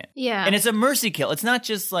expecting it. Yeah. And it's a mercy kill. It's not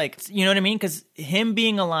just like, you know what I mean? Because him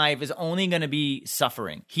being alive is only going to be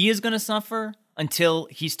suffering. He is going to suffer until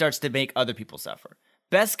he starts to make other people suffer.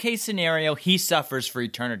 Best case scenario, he suffers for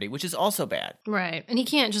eternity, which is also bad. Right. And he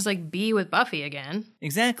can't just, like, be with Buffy again.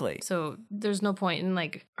 Exactly. So there's no point in,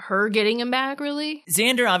 like, her getting him back, really.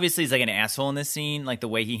 Xander obviously is like an asshole in this scene, like the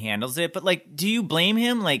way he handles it. But, like, do you blame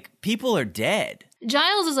him? Like, people are dead.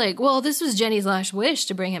 Giles is like, well, this was Jenny's last wish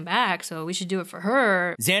to bring him back, so we should do it for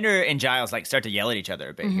her. Xander and Giles, like, start to yell at each other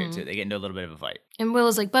a bit here, too. They get into a little bit of a fight. And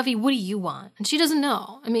Willow's like, Buffy, what do you want? And she doesn't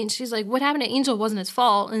know. I mean, she's like, what happened to Angel wasn't his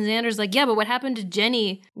fault. And Xander's like, yeah, but what happened to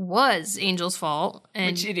Jenny was Angel's fault.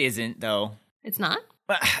 And Which it isn't, though. It's not?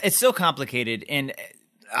 It's so complicated, and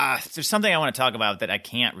there's something I want to talk about that I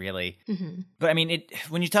can't really. But I mean,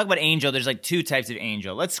 when you talk about Angel, there's like two types of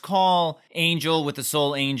Angel. Let's call Angel with a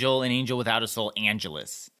soul Angel and Angel without a soul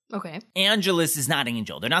Angelus. Okay. Angelus is not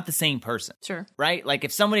Angel. They're not the same person. Sure. Right? Like,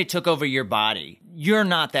 if somebody took over your body, you're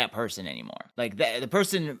not that person anymore. Like, the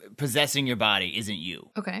person possessing your body isn't you.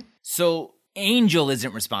 Okay. So Angel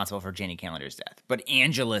isn't responsible for Jenny Calendar's death, but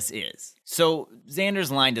Angelus is. So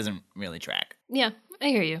Xander's line doesn't really track. Yeah, I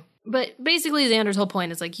hear you. But basically, Xander's whole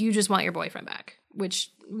point is, like, you just want your boyfriend back,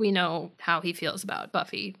 which we know how he feels about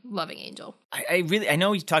Buffy loving Angel. I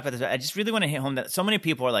know you talked about this, but I just really want to hit home that so many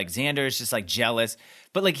people are like, Xander is just, like, jealous.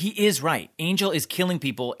 But, like, he is right. Angel is killing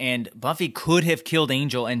people, and Buffy could have killed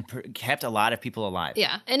Angel and kept a lot of people alive.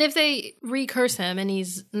 Yeah, and if they recurse him and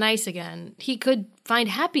he's nice again, he could find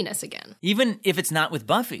happiness again. Even if it's not with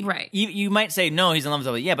Buffy. Right. You might say, no, he's in love with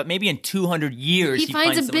Buffy. Yeah, but maybe in 200 years he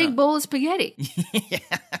finds a big bowl of spaghetti. Yeah,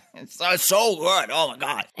 it's so good. Oh, my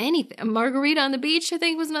God. Anything. A margarita on the beach, I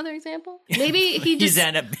think, was another example. Maybe he just... He's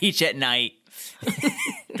at a beach at night.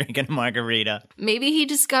 Drinking a margarita. Maybe he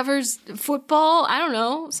discovers football. I don't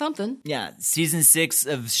know, something. Yeah, season 6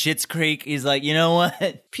 of Schitt's Creek. He's like, you know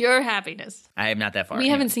what? Pure happiness. I am not that far. We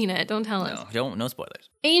haven't seen it. Don't tell us. No spoilers.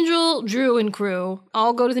 Angel, Drew, and crew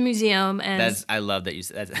all go to the museum, and I love that you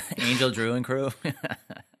said that's Angel, Drew, and crew.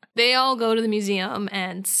 they all go to the museum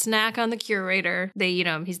and snack on the curator. They eat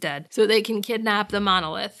him. He's dead. So they can kidnap the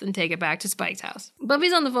monolith and take it back to Spike's house.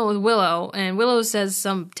 Buffy's on the phone with Willow, and Willow says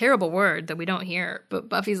some terrible word that we don't hear. But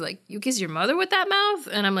Buffy's like, you kiss your mother with that mouth?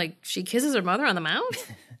 And I'm like, she kisses her mother on the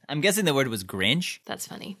mouth? I'm guessing the word was Grinch. That's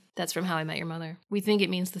funny. That's from How I Met Your Mother. We think it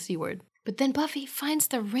means the C word. But then Buffy finds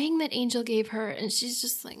the ring that Angel gave her, and she's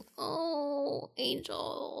just like, oh,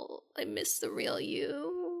 Angel, I miss the real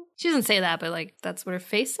you. She doesn't say that, but, like, that's what her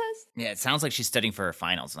face says. Yeah, it sounds like she's studying for her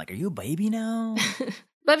finals. Like, are you a baby now?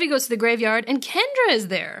 Buffy goes to the graveyard, and Kendra is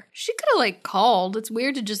there. She could have, like, called. It's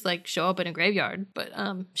weird to just, like, show up in a graveyard, but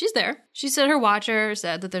she's there. She said her watcher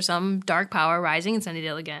said that there's some dark power rising in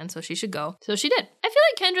Sunnydale again, so she should go. So she did. I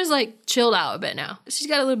feel like Kendra's, like, chilled out a bit now. She's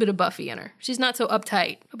got a little bit of Buffy in her. She's not so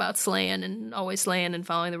uptight about slaying and always slaying and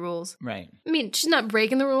following the rules. Right. I mean, she's not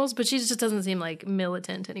breaking the rules, but she just doesn't seem, like,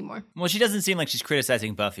 militant anymore. Well, she doesn't seem like she's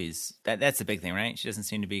criticizing Buffy's. That's the big thing, right? She doesn't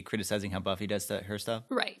seem to be criticizing how Buffy does her stuff.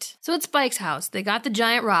 Right. So it's Spike's house. They got the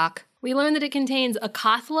giant rock. We learn that it contains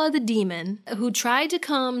Akathla the demon, who tried to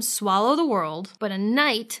come swallow the world, but a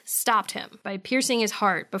knight stopped him by piercing his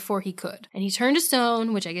heart before he could. And he turned to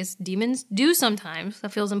stone, which I guess demons do sometimes.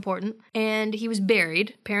 That feels important. And he was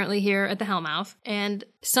buried, apparently here at the Hellmouth. And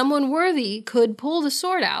someone worthy could pull the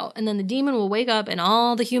sword out, and then the demon will wake up and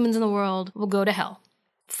all the humans in the world will go to hell.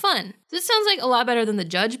 Fun. This sounds like a lot better than the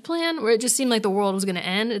Judge plan, where it just seemed like the world was going to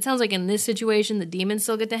end. It sounds like in this situation, the demons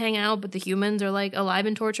still get to hang out, but the humans are, like, alive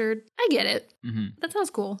and tortured. I get it. Mm-hmm. That sounds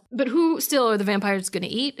cool. But who still are the vampires going to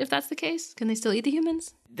eat, if that's the case? Can they still eat the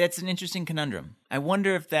humans? That's an interesting conundrum. I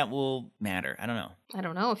wonder if that will matter. I don't know. I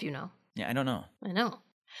don't know if you know. Yeah, I don't know. I know.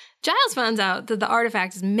 Giles finds out that the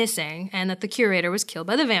artifact is missing and that the curator was killed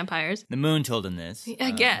by the vampires. The moon told him this.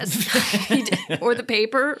 I guess. He did. Or the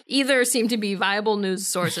paper. Either seem to be viable news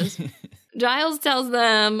sources. Giles tells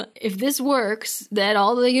them if this works, that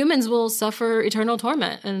all the humans will suffer eternal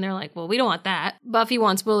torment. And they're like, well, we don't want that. Buffy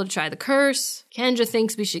wants Willow to try the curse. Kendra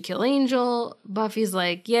thinks we should kill Angel. Buffy's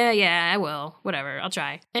like, yeah, I will. Whatever, I'll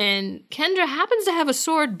try. And Kendra happens to have a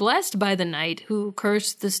sword blessed by the knight who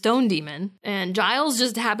cursed the stone demon. And Giles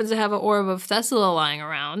just happens to have an orb of Thessala lying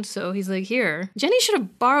around. So he's like, here. Jenny should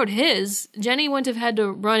have borrowed his. Jenny wouldn't have had to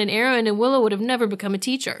run an errand and Willow would have never become a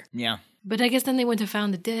teacher. Yeah. But I guess then they wouldn't have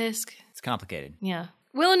found the disc. It's complicated. Yeah.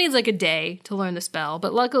 Willow needs like a day to learn the spell,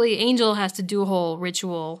 but luckily Angel has to do a whole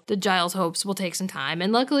ritual that Giles hopes will take some time,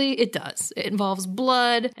 and luckily it does. It involves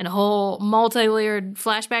blood and a whole multi-layered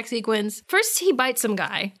flashback sequence. First, he bites some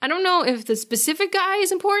guy. I don't know if the specific guy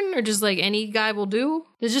is important or just like any guy will do.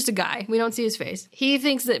 There's just a guy. We don't see his face. He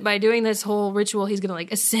thinks that by doing this whole ritual, he's gonna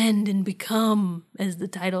like ascend and become, as the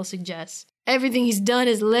title suggests. Everything he's done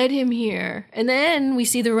has led him here. And then we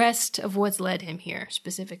see the rest of what's led him here,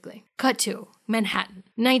 specifically. Cut to Manhattan,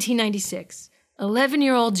 1996.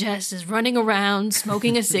 11-year-old Jess is running around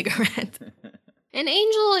smoking a cigarette. And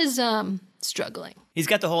Angel is, struggling. He's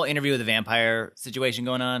got the whole interview with the vampire situation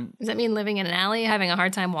going on. Does that mean living in an alley, having a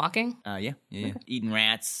hard time walking? Yeah. Eating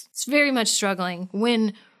rats. It's very much struggling.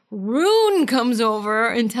 When Rune comes over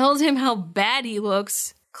and tells him how bad he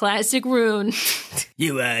looks... Classic Rune.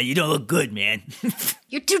 You don't look good, man.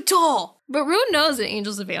 You're too tall. But Rune knows that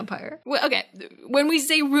Angel's a vampire. Well, okay, when we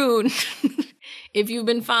say Rune, if you've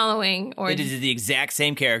been following... or it is the exact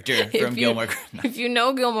same character from Gilmore Girls. If you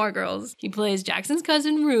know Gilmore Girls, he plays Jackson's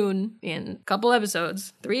cousin Rune in a couple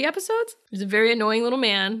episodes. 3 episodes? He's a very annoying little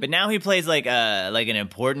man. But now he plays like an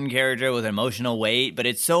important character with emotional weight, but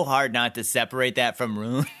it's so hard not to separate that from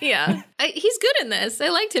Rune. Yeah. He's good in this. I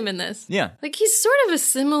liked him in this. Yeah. Like, he's sort of a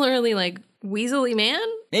similarly, like, weaselly man.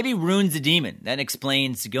 Maybe Rune's a demon. That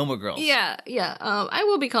explains Gilmore Girls. Yeah. I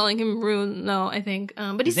will be calling him Rune, though, I think.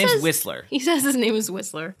 But his name's Whistler. He says his name is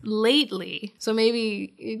Whistler. Lately. So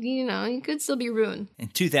maybe, he could still be Rune. In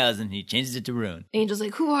 2000, he changes it to Rune. Angel's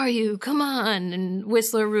like, who are you? Come on. And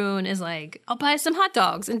Whistler Rune is like, I'll buy some hot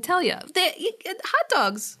dogs and tell you. Hot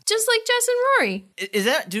dogs. Just like Jess and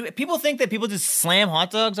Rory. Do people think that people just slam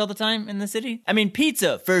hot dogs all the time in the city? I mean,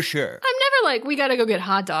 pizza, for sure. I'm never like, we gotta go get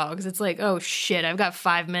hot dogs. It's like, oh shit, I've got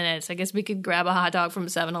 5 minutes. I guess we could grab a hot dog from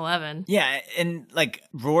 7-Eleven. Yeah, and like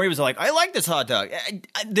Rory was like, I like this hot dog.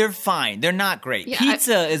 They're fine. They're not great. Yeah,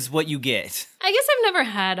 pizza is what you get. I guess I've never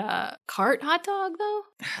had a cart hot dog, though.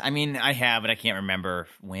 I mean, I have, but I can't remember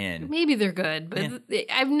when. Maybe they're good, but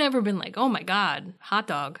I've never been like, oh my God, hot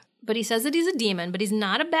dog. but he says that he's a demon, but he's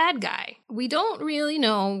not a bad guy. We don't really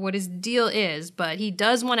know what his deal is, but he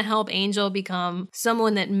does want to help Angel become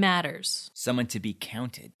someone that matters. Someone to be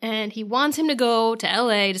counted. And he wants him to go to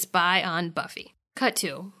LA to spy on Buffy. Cut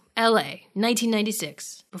to LA,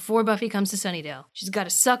 1996, before Buffy comes to Sunnydale. She's got a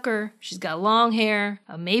sucker, she's got long hair,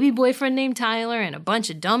 a maybe boyfriend named Tyler, and a bunch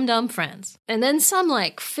of dumb friends. And then some,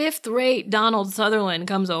 like, fifth-rate Donald Sutherland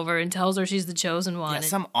comes over and tells her she's the chosen one. Yeah,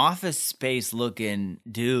 some Office Space-looking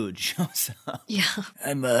dude shows up. Yeah.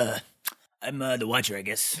 I'm the Watcher, I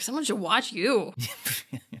guess. Someone should watch you.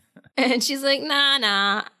 And she's like,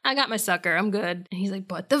 nah, I got my sucker, I'm good. And he's like,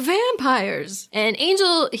 but the vampires. And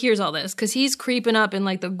Angel hears all this because he's creeping up in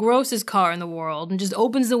like the grossest car in the world and just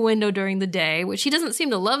opens the window during the day, which he doesn't seem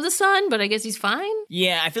to love the sun, but I guess he's fine.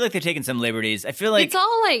 Yeah, I feel like they're taking some liberties. I feel like it's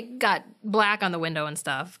all like got black on the window and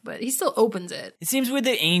stuff, but he still opens it. It seems weird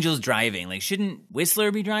that Angel's driving. Like, shouldn't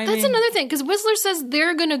Whistler be driving? That's another thing, because Whistler says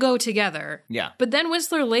they're gonna go together. Yeah. But then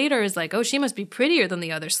Whistler later is like, oh, she must be prettier than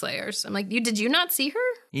the other Slayers. I'm like, did you not see her?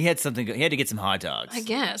 He had to get some hot dogs. I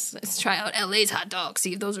guess. Let's try out LA's hot dogs,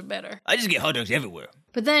 see if those are better. I just get hot dogs everywhere.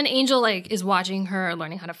 But then Angel, like, is watching her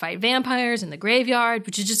learning how to fight vampires in the graveyard,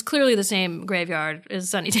 which is just clearly the same graveyard as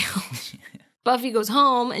Sunnydale. Buffy goes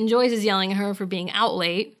home, and Joyce is yelling at her for being out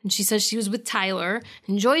late, and she says she was with Tyler,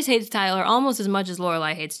 and Joyce hates Tyler almost as much as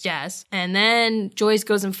Lorelai hates Jess. And then Joyce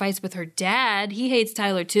goes and fights with her dad. He hates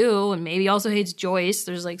Tyler too, and maybe also hates Joyce.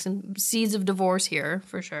 There's like some seeds of divorce here,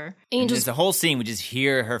 for sure. There's a whole scene we just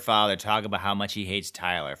hear her father talk about how much he hates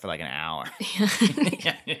Tyler for like an hour.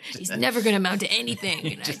 He's never going to amount to anything.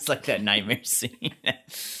 You know? Just like that nightmare scene.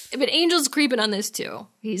 But Angel's creeping on this too.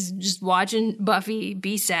 He's just watching Buffy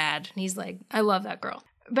be sad. And he's like, I love that girl.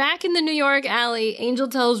 Back in the New York alley, Angel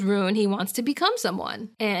tells Rune he wants to become someone.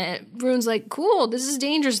 And Rune's like, cool, this is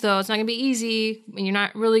dangerous though. It's not going to be easy. And you're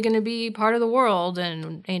not really going to be part of the world.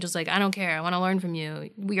 And Angel's like, I don't care. I want to learn from you.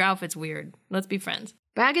 Your outfit's weird. Let's be friends.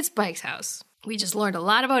 Back at Spike's house, we just learned a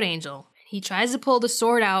lot about Angel. He tries to pull the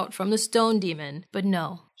sword out from the stone demon, but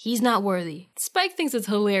no, he's not worthy. Spike thinks it's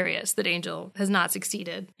hilarious that Angel has not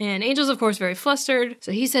succeeded. And Angel's, of course, very flustered,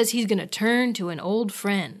 so he says he's gonna turn to an old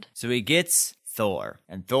friend. So he gets Thor,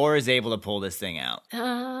 and Thor is able to pull this thing out.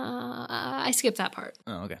 I skipped that part.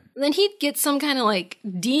 Oh, okay. Then he gets some kind of like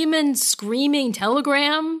demon screaming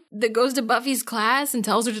telegram that goes to Buffy's class and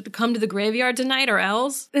tells her to come to the graveyard tonight or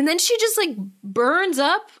else. And then she just like burns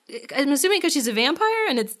up. I'm assuming because she's a vampire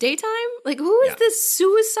and it's daytime. Like, who is this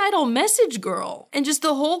suicidal message girl? And just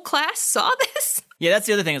the whole class saw this? Yeah, that's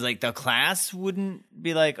the other thing is like the class wouldn't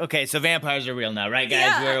be like, okay, so vampires are real now, right, guys?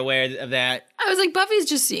 Yeah. We're aware of that. I was like, Buffy's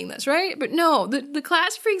just seeing this, right? But no, the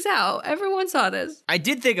class freaks out. Everyone saw this. I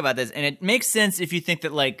did think about this, and it makes sense if you think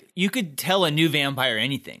that, like, you could tell a new vampire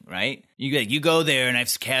anything, right? You go there, and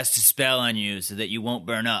I've cast a spell on you so that you won't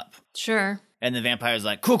burn up. Sure. And the vampire's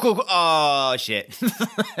like, cool. Oh, shit.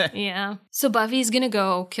 Yeah. So Buffy's gonna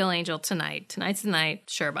go kill Angel tonight. Tonight's the night.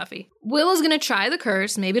 Sure, Buffy. Willow's gonna try the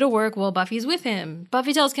curse. Maybe it'll work while Buffy's with him.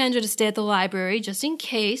 Buffy tells Kendra to stay at the library just in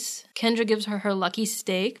case. Kendra gives her her lucky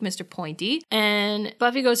steak, Mr. Pointy. And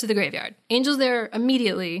Buffy goes to the graveyard. Angel's there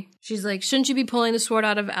immediately. She's like, shouldn't you be pulling the sword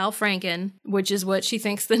out of Al Franken? Which is what she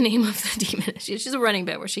thinks the name of the demon is. She's a running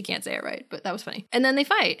bit where she can't say it right, but that was funny. And then they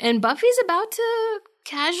fight. And Buffy's about to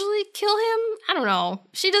casually kill him? I don't know.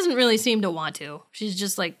 She doesn't really seem to want to. She's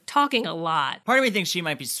just like talking a lot. Part of me thinks she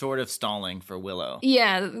might be sort of stalling for Willow.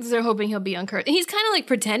 Yeah, they're hoping he'll be uncursed. He's kind of like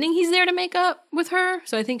pretending he's there to make up with her,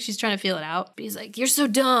 so I think she's trying to feel it out. But he's like, you're so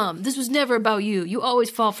dumb. This was never about you. You always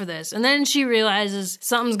fall for this. And then she realizes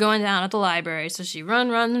something's going down at the library, so she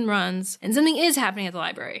runs, and something is happening at the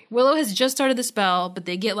library. Willow has just started the spell, but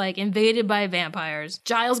they get like invaded by vampires.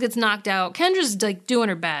 Giles gets knocked out. Kendra's like doing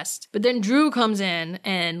her best, but then Drew comes in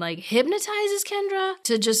and like hypnotizes Kendra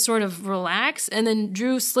to just sort of relax, and then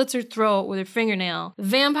Drew slits her throat with her fingernail. The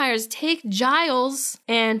vampires take Giles,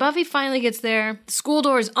 and Buffy finally gets there. The school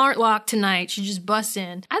doors aren't locked tonight. She just busts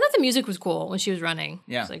in. I thought the music was cool when she was running.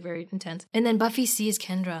 Yeah. It was like very intense. And then Buffy sees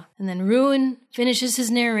Kendra, and then Ruin finishes his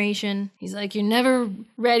narration. He's like, you're never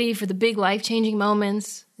ready for the big life-changing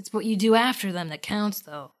moments. It's what you do after them that counts,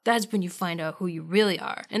 though. That's when you find out who you really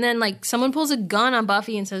are. And then, like, someone pulls a gun on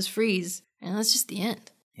Buffy and says, freeze. And that's just the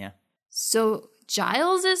end. Yeah. So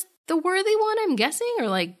Giles is the worthy one, I'm guessing? Or,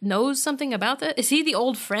 like, knows something about that? Is he the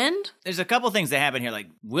old friend? There's a couple things that happen here. Like,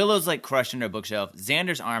 Willow's, like, crushed in her bookshelf.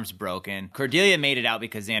 Xander's arm's broken. Cordelia made it out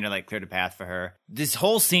because Xander, like, cleared a path for her. This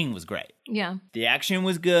whole scene was great. Yeah. The action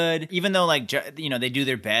was good. Even though, like, they do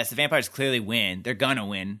their best, the vampires clearly win. They're gonna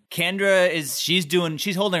win. Kendra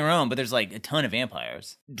she's holding her own, but there's, like, a ton of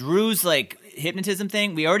vampires. Drew's, like, hypnotism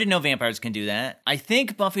thing, we already know vampires can do that. I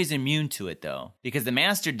think Buffy's immune to it, though, because the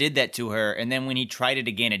Master did that to her, and then when he tried it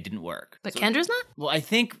again, it didn't work. But Kendra's not? Well, I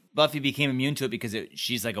think Buffy became immune to it because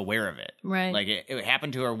she's, like, aware of it. Right. Like, it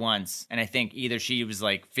happened to her once, and I think either she was,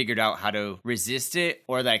 like, figured out how to resist it,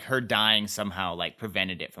 or, like, her dying somehow, like,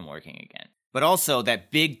 prevented it from working again. But also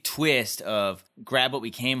that big twist of grab what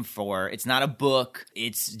we came for. It's not a book.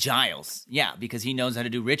 It's Giles. Yeah, because he knows how to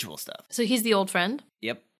do ritual stuff. So he's the old friend?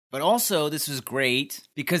 Yep. But also, this was great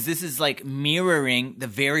because this is like mirroring the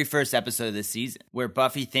very first episode of this season where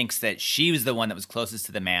Buffy thinks that she was the one that was closest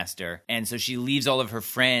to the Master. And so she leaves all of her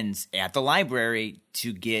friends at the library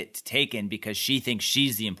to get taken because she thinks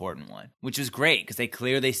she's the important one, which is great because they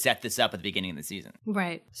clearly set this up at the beginning of the season.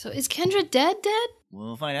 Right. So is Kendra dead?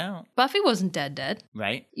 We'll find out. Buffy wasn't dead.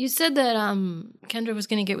 Right? You said that Kendra was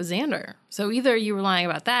going to get with Xander. So either you were lying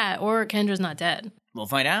about that or Kendra's not dead. We'll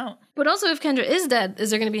find out. But also, if Kendra is dead, is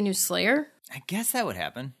there going to be a new Slayer? I guess that would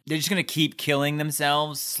happen. They're just going to keep killing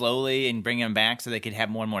themselves slowly and bringing them back so they could have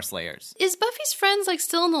more and more Slayers. Is Buffy's friends, like,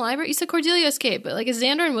 still in the library? You said Cordelia escaped, but, like, is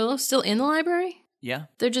Xander and Willow still in the library? Yeah.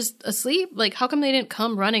 They're just asleep? Like, how come they didn't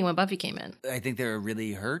come running when Buffy came in? I think they were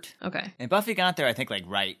really hurt. Okay. And Buffy got there, I think, like,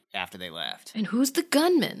 right after they left. And who's the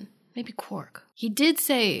gunman? Maybe Quark. He did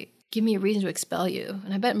say, give me a reason to expel you.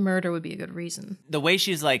 And I bet murder would be a good reason. The way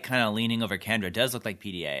she's, like, kind of leaning over Kendra does look like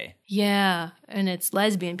PDA. Yeah, and it's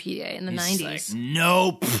lesbian PDA in the 90s. Like,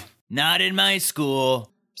 nope, not in my school.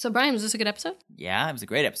 So, Brian, was this a good episode? Yeah, it was a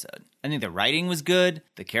great episode. I think the writing was good.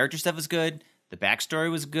 The character stuff was good. The backstory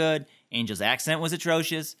was good. Angel's accent was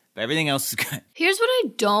atrocious. But everything else is good. Here's what I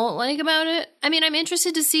don't like about it. I mean, I'm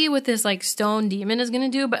interested to see what this, like, stone demon is going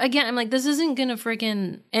to do. But again, I'm like, this isn't going to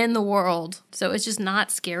freaking end the world. So it's just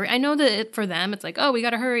not scary. I know that for them, it's like, oh, we got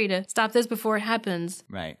to hurry to stop this before it happens.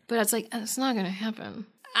 Right. But it's like, it's not going to happen.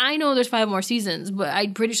 I know there's 5 more seasons, but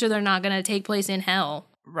I'm pretty sure they're not going to take place in hell.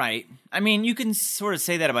 Right. I mean, you can sort of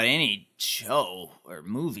say that about any show or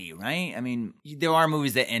movie, right? I mean, there are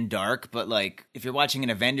movies that end dark, but, like, if you're watching an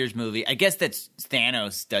Avengers movie, I guess that's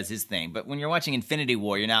Thanos does his thing. But when you're watching Infinity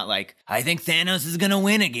War, you're not like, I think Thanos is going to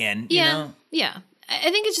win again. Yeah. You know? Yeah. I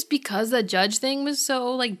think it's just because the judge thing was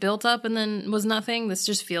so, like, built up and then was nothing. This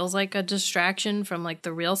just feels like a distraction from, like,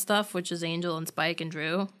 the real stuff, which is Angel and Spike and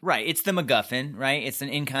Drew. Right. It's the MacGuffin, right? It's an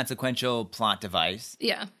inconsequential plot device.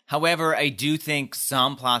 Yeah. However, I do think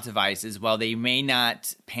some plot devices, while they may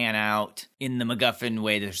not pan out in the MacGuffin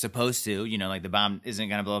way they're supposed to, you know, like the bomb isn't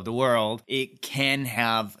going to blow up the world, it can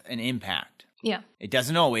have an impact. Yeah. It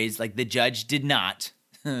doesn't always, like the judge did not.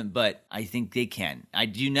 But I think they can. I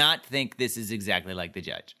do not think this is exactly like the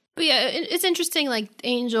judge. But yeah, it's interesting, like,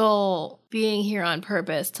 Angel being here on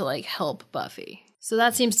purpose to, like, help Buffy. So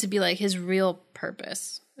that seems to be, like, his real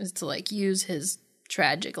purpose, is to, like, use his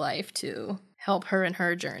tragic life to help her in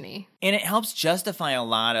her journey. And it helps justify a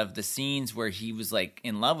lot of the scenes where he was, like,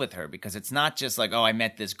 in love with her, because it's not just like, oh, I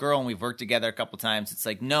met this girl and we've worked together a couple times. It's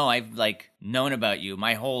like, no, I've, like, known about you.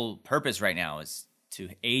 My whole purpose right now is to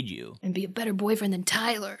aid you. And be a better boyfriend than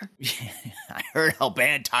Tyler. I heard how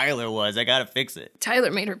bad Tyler was. I gotta fix it. Tyler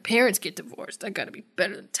made her parents get divorced. I gotta be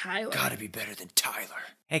better than Tyler. Gotta be better than Tyler.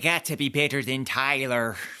 I got to be better than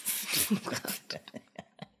Tyler.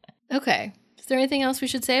 Okay. Is there anything else we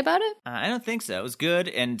should say about it? I don't think so. It was good.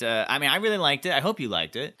 And, I mean, I really liked it. I hope you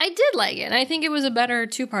liked it. I did like it. And I think it was a better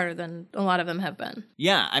 2-parter than a lot of them have been.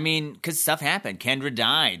 Yeah, I mean, because stuff happened. Kendra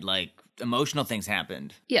died. Like, emotional things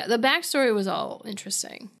happened. Yeah, the backstory was all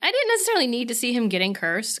interesting. I didn't necessarily need to see him getting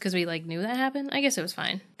cursed because we, like, knew that happened. I guess it was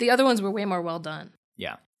fine. The other ones were way more well done.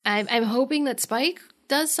 Yeah. I'm hoping that Spike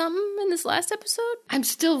does something in this last episode. I'm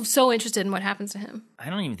still so interested in what happens to him. I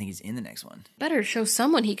don't even think he's in the next one. Better show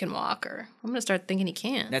someone he can walk, or I'm going to start thinking he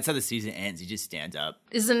can. That's how the season ends. He just stands up.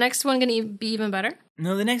 Is the next one going to be even better?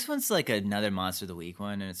 No, the next one's like another Monster of the Week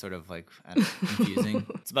one, and it's sort of like, I don't know, confusing.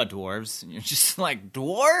 It's about dwarves, and you're just like,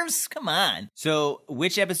 dwarves? Come on. So,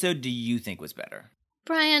 which episode do you think was better?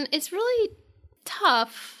 Brian, it's really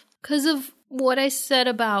tough because of what I said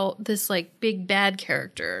about this, like, big bad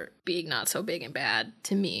character being not so big and bad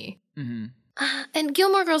to me. Mm-hmm. And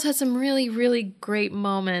Gilmore Girls had some really, really great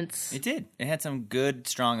moments. It did. It had some good,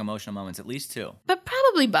 strong emotional moments, at least 2. But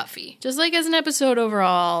probably Buffy. Just like as an episode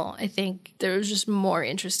overall, I think there was just more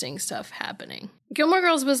interesting stuff happening. Gilmore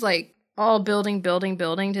Girls was like all building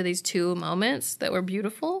to these 2 moments that were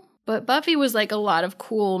beautiful. But Buffy was like a lot of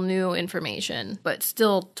cool new information, but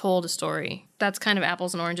still told a story that's kind of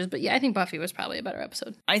apples and oranges. But yeah, I think Buffy was probably a better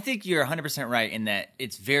episode. I think you're 100% right in that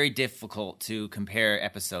it's very difficult to compare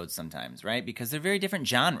episodes sometimes, right? Because they're very different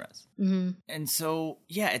genres. Mm-hmm. And so,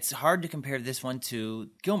 yeah, it's hard to compare this one to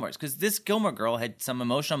Gilmore's because this Gilmore Girl had some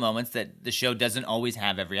emotional moments that the show doesn't always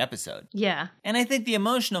have every episode. Yeah. And I think the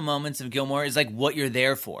emotional moments of Gilmore is like what you're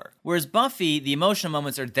there for. Whereas Buffy, the emotional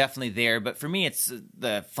moments are definitely there, but for me, it's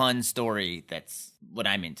the fun story that's what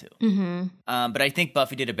I'm into. Mm-hmm. But I think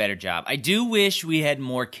Buffy did a better job. I do wish we had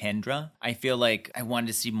more Kendra. I feel like I wanted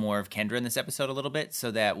to see more of Kendra in this episode a little bit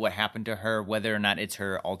so that what happened to her, whether or not it's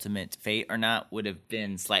her ultimate fate or not, would have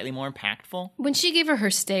been slightly more impactful. When she gave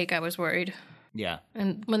her steak, I was worried. Yeah.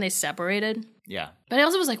 And when they separated. Yeah. But I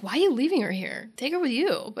also was like, why are you leaving her here? Take her with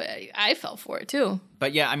you. But I fell for it too.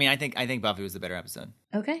 But yeah, I mean, I think Buffy was the better episode.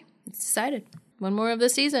 Okay. It's decided. One more of the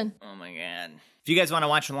season. Oh my God. If you guys want to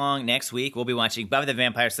watch along next week, we'll be watching Buffy the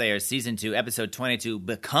Vampire Slayer Season 2, Episode 22,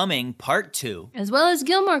 Becoming Part 2. As well as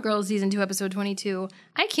Gilmore Girls Season 2, Episode 22.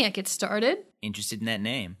 I can't get started. Interested in that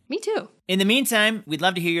name. Me too. In the meantime, we'd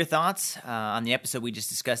love to hear your thoughts on the episode we just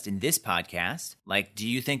discussed in this podcast. Like, do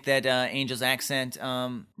you think that Angel's accent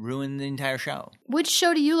ruined the entire show? Which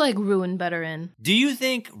show do you like Rune better in? Do you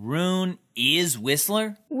think Rune is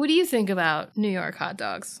Whistler? What do you think about New York hot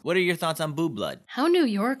dogs? What are your thoughts on Boob Blood? How New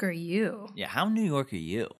York are you? Yeah, how New York are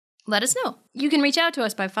you? Let us know. You can reach out to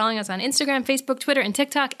us by following us on Instagram, Facebook, Twitter, and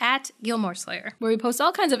TikTok at Gilmore Slayer, where we post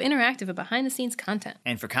all kinds of interactive and behind-the-scenes content.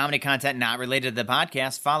 And for comedy content not related to the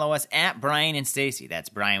podcast, follow us at Brian and Stacy. That's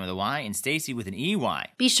Brian with a Y and Stacy with an EY.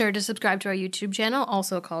 Be sure to subscribe to our YouTube channel,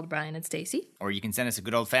 also called Brian and Stacy. Or you can send us a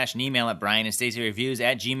good old-fashioned email at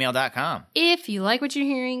brianandstacyreviews@gmail.com. If you like what you're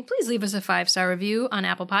hearing, please leave us a 5-star review on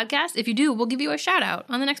Apple Podcasts. If you do, we'll give you a shout-out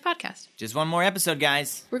on the next podcast. Just one more episode,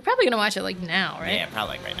 guys. We're probably going to watch it like now, right? Yeah,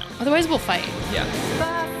 probably like right now. Otherwise, we'll fight. Yeah.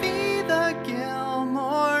 Bye.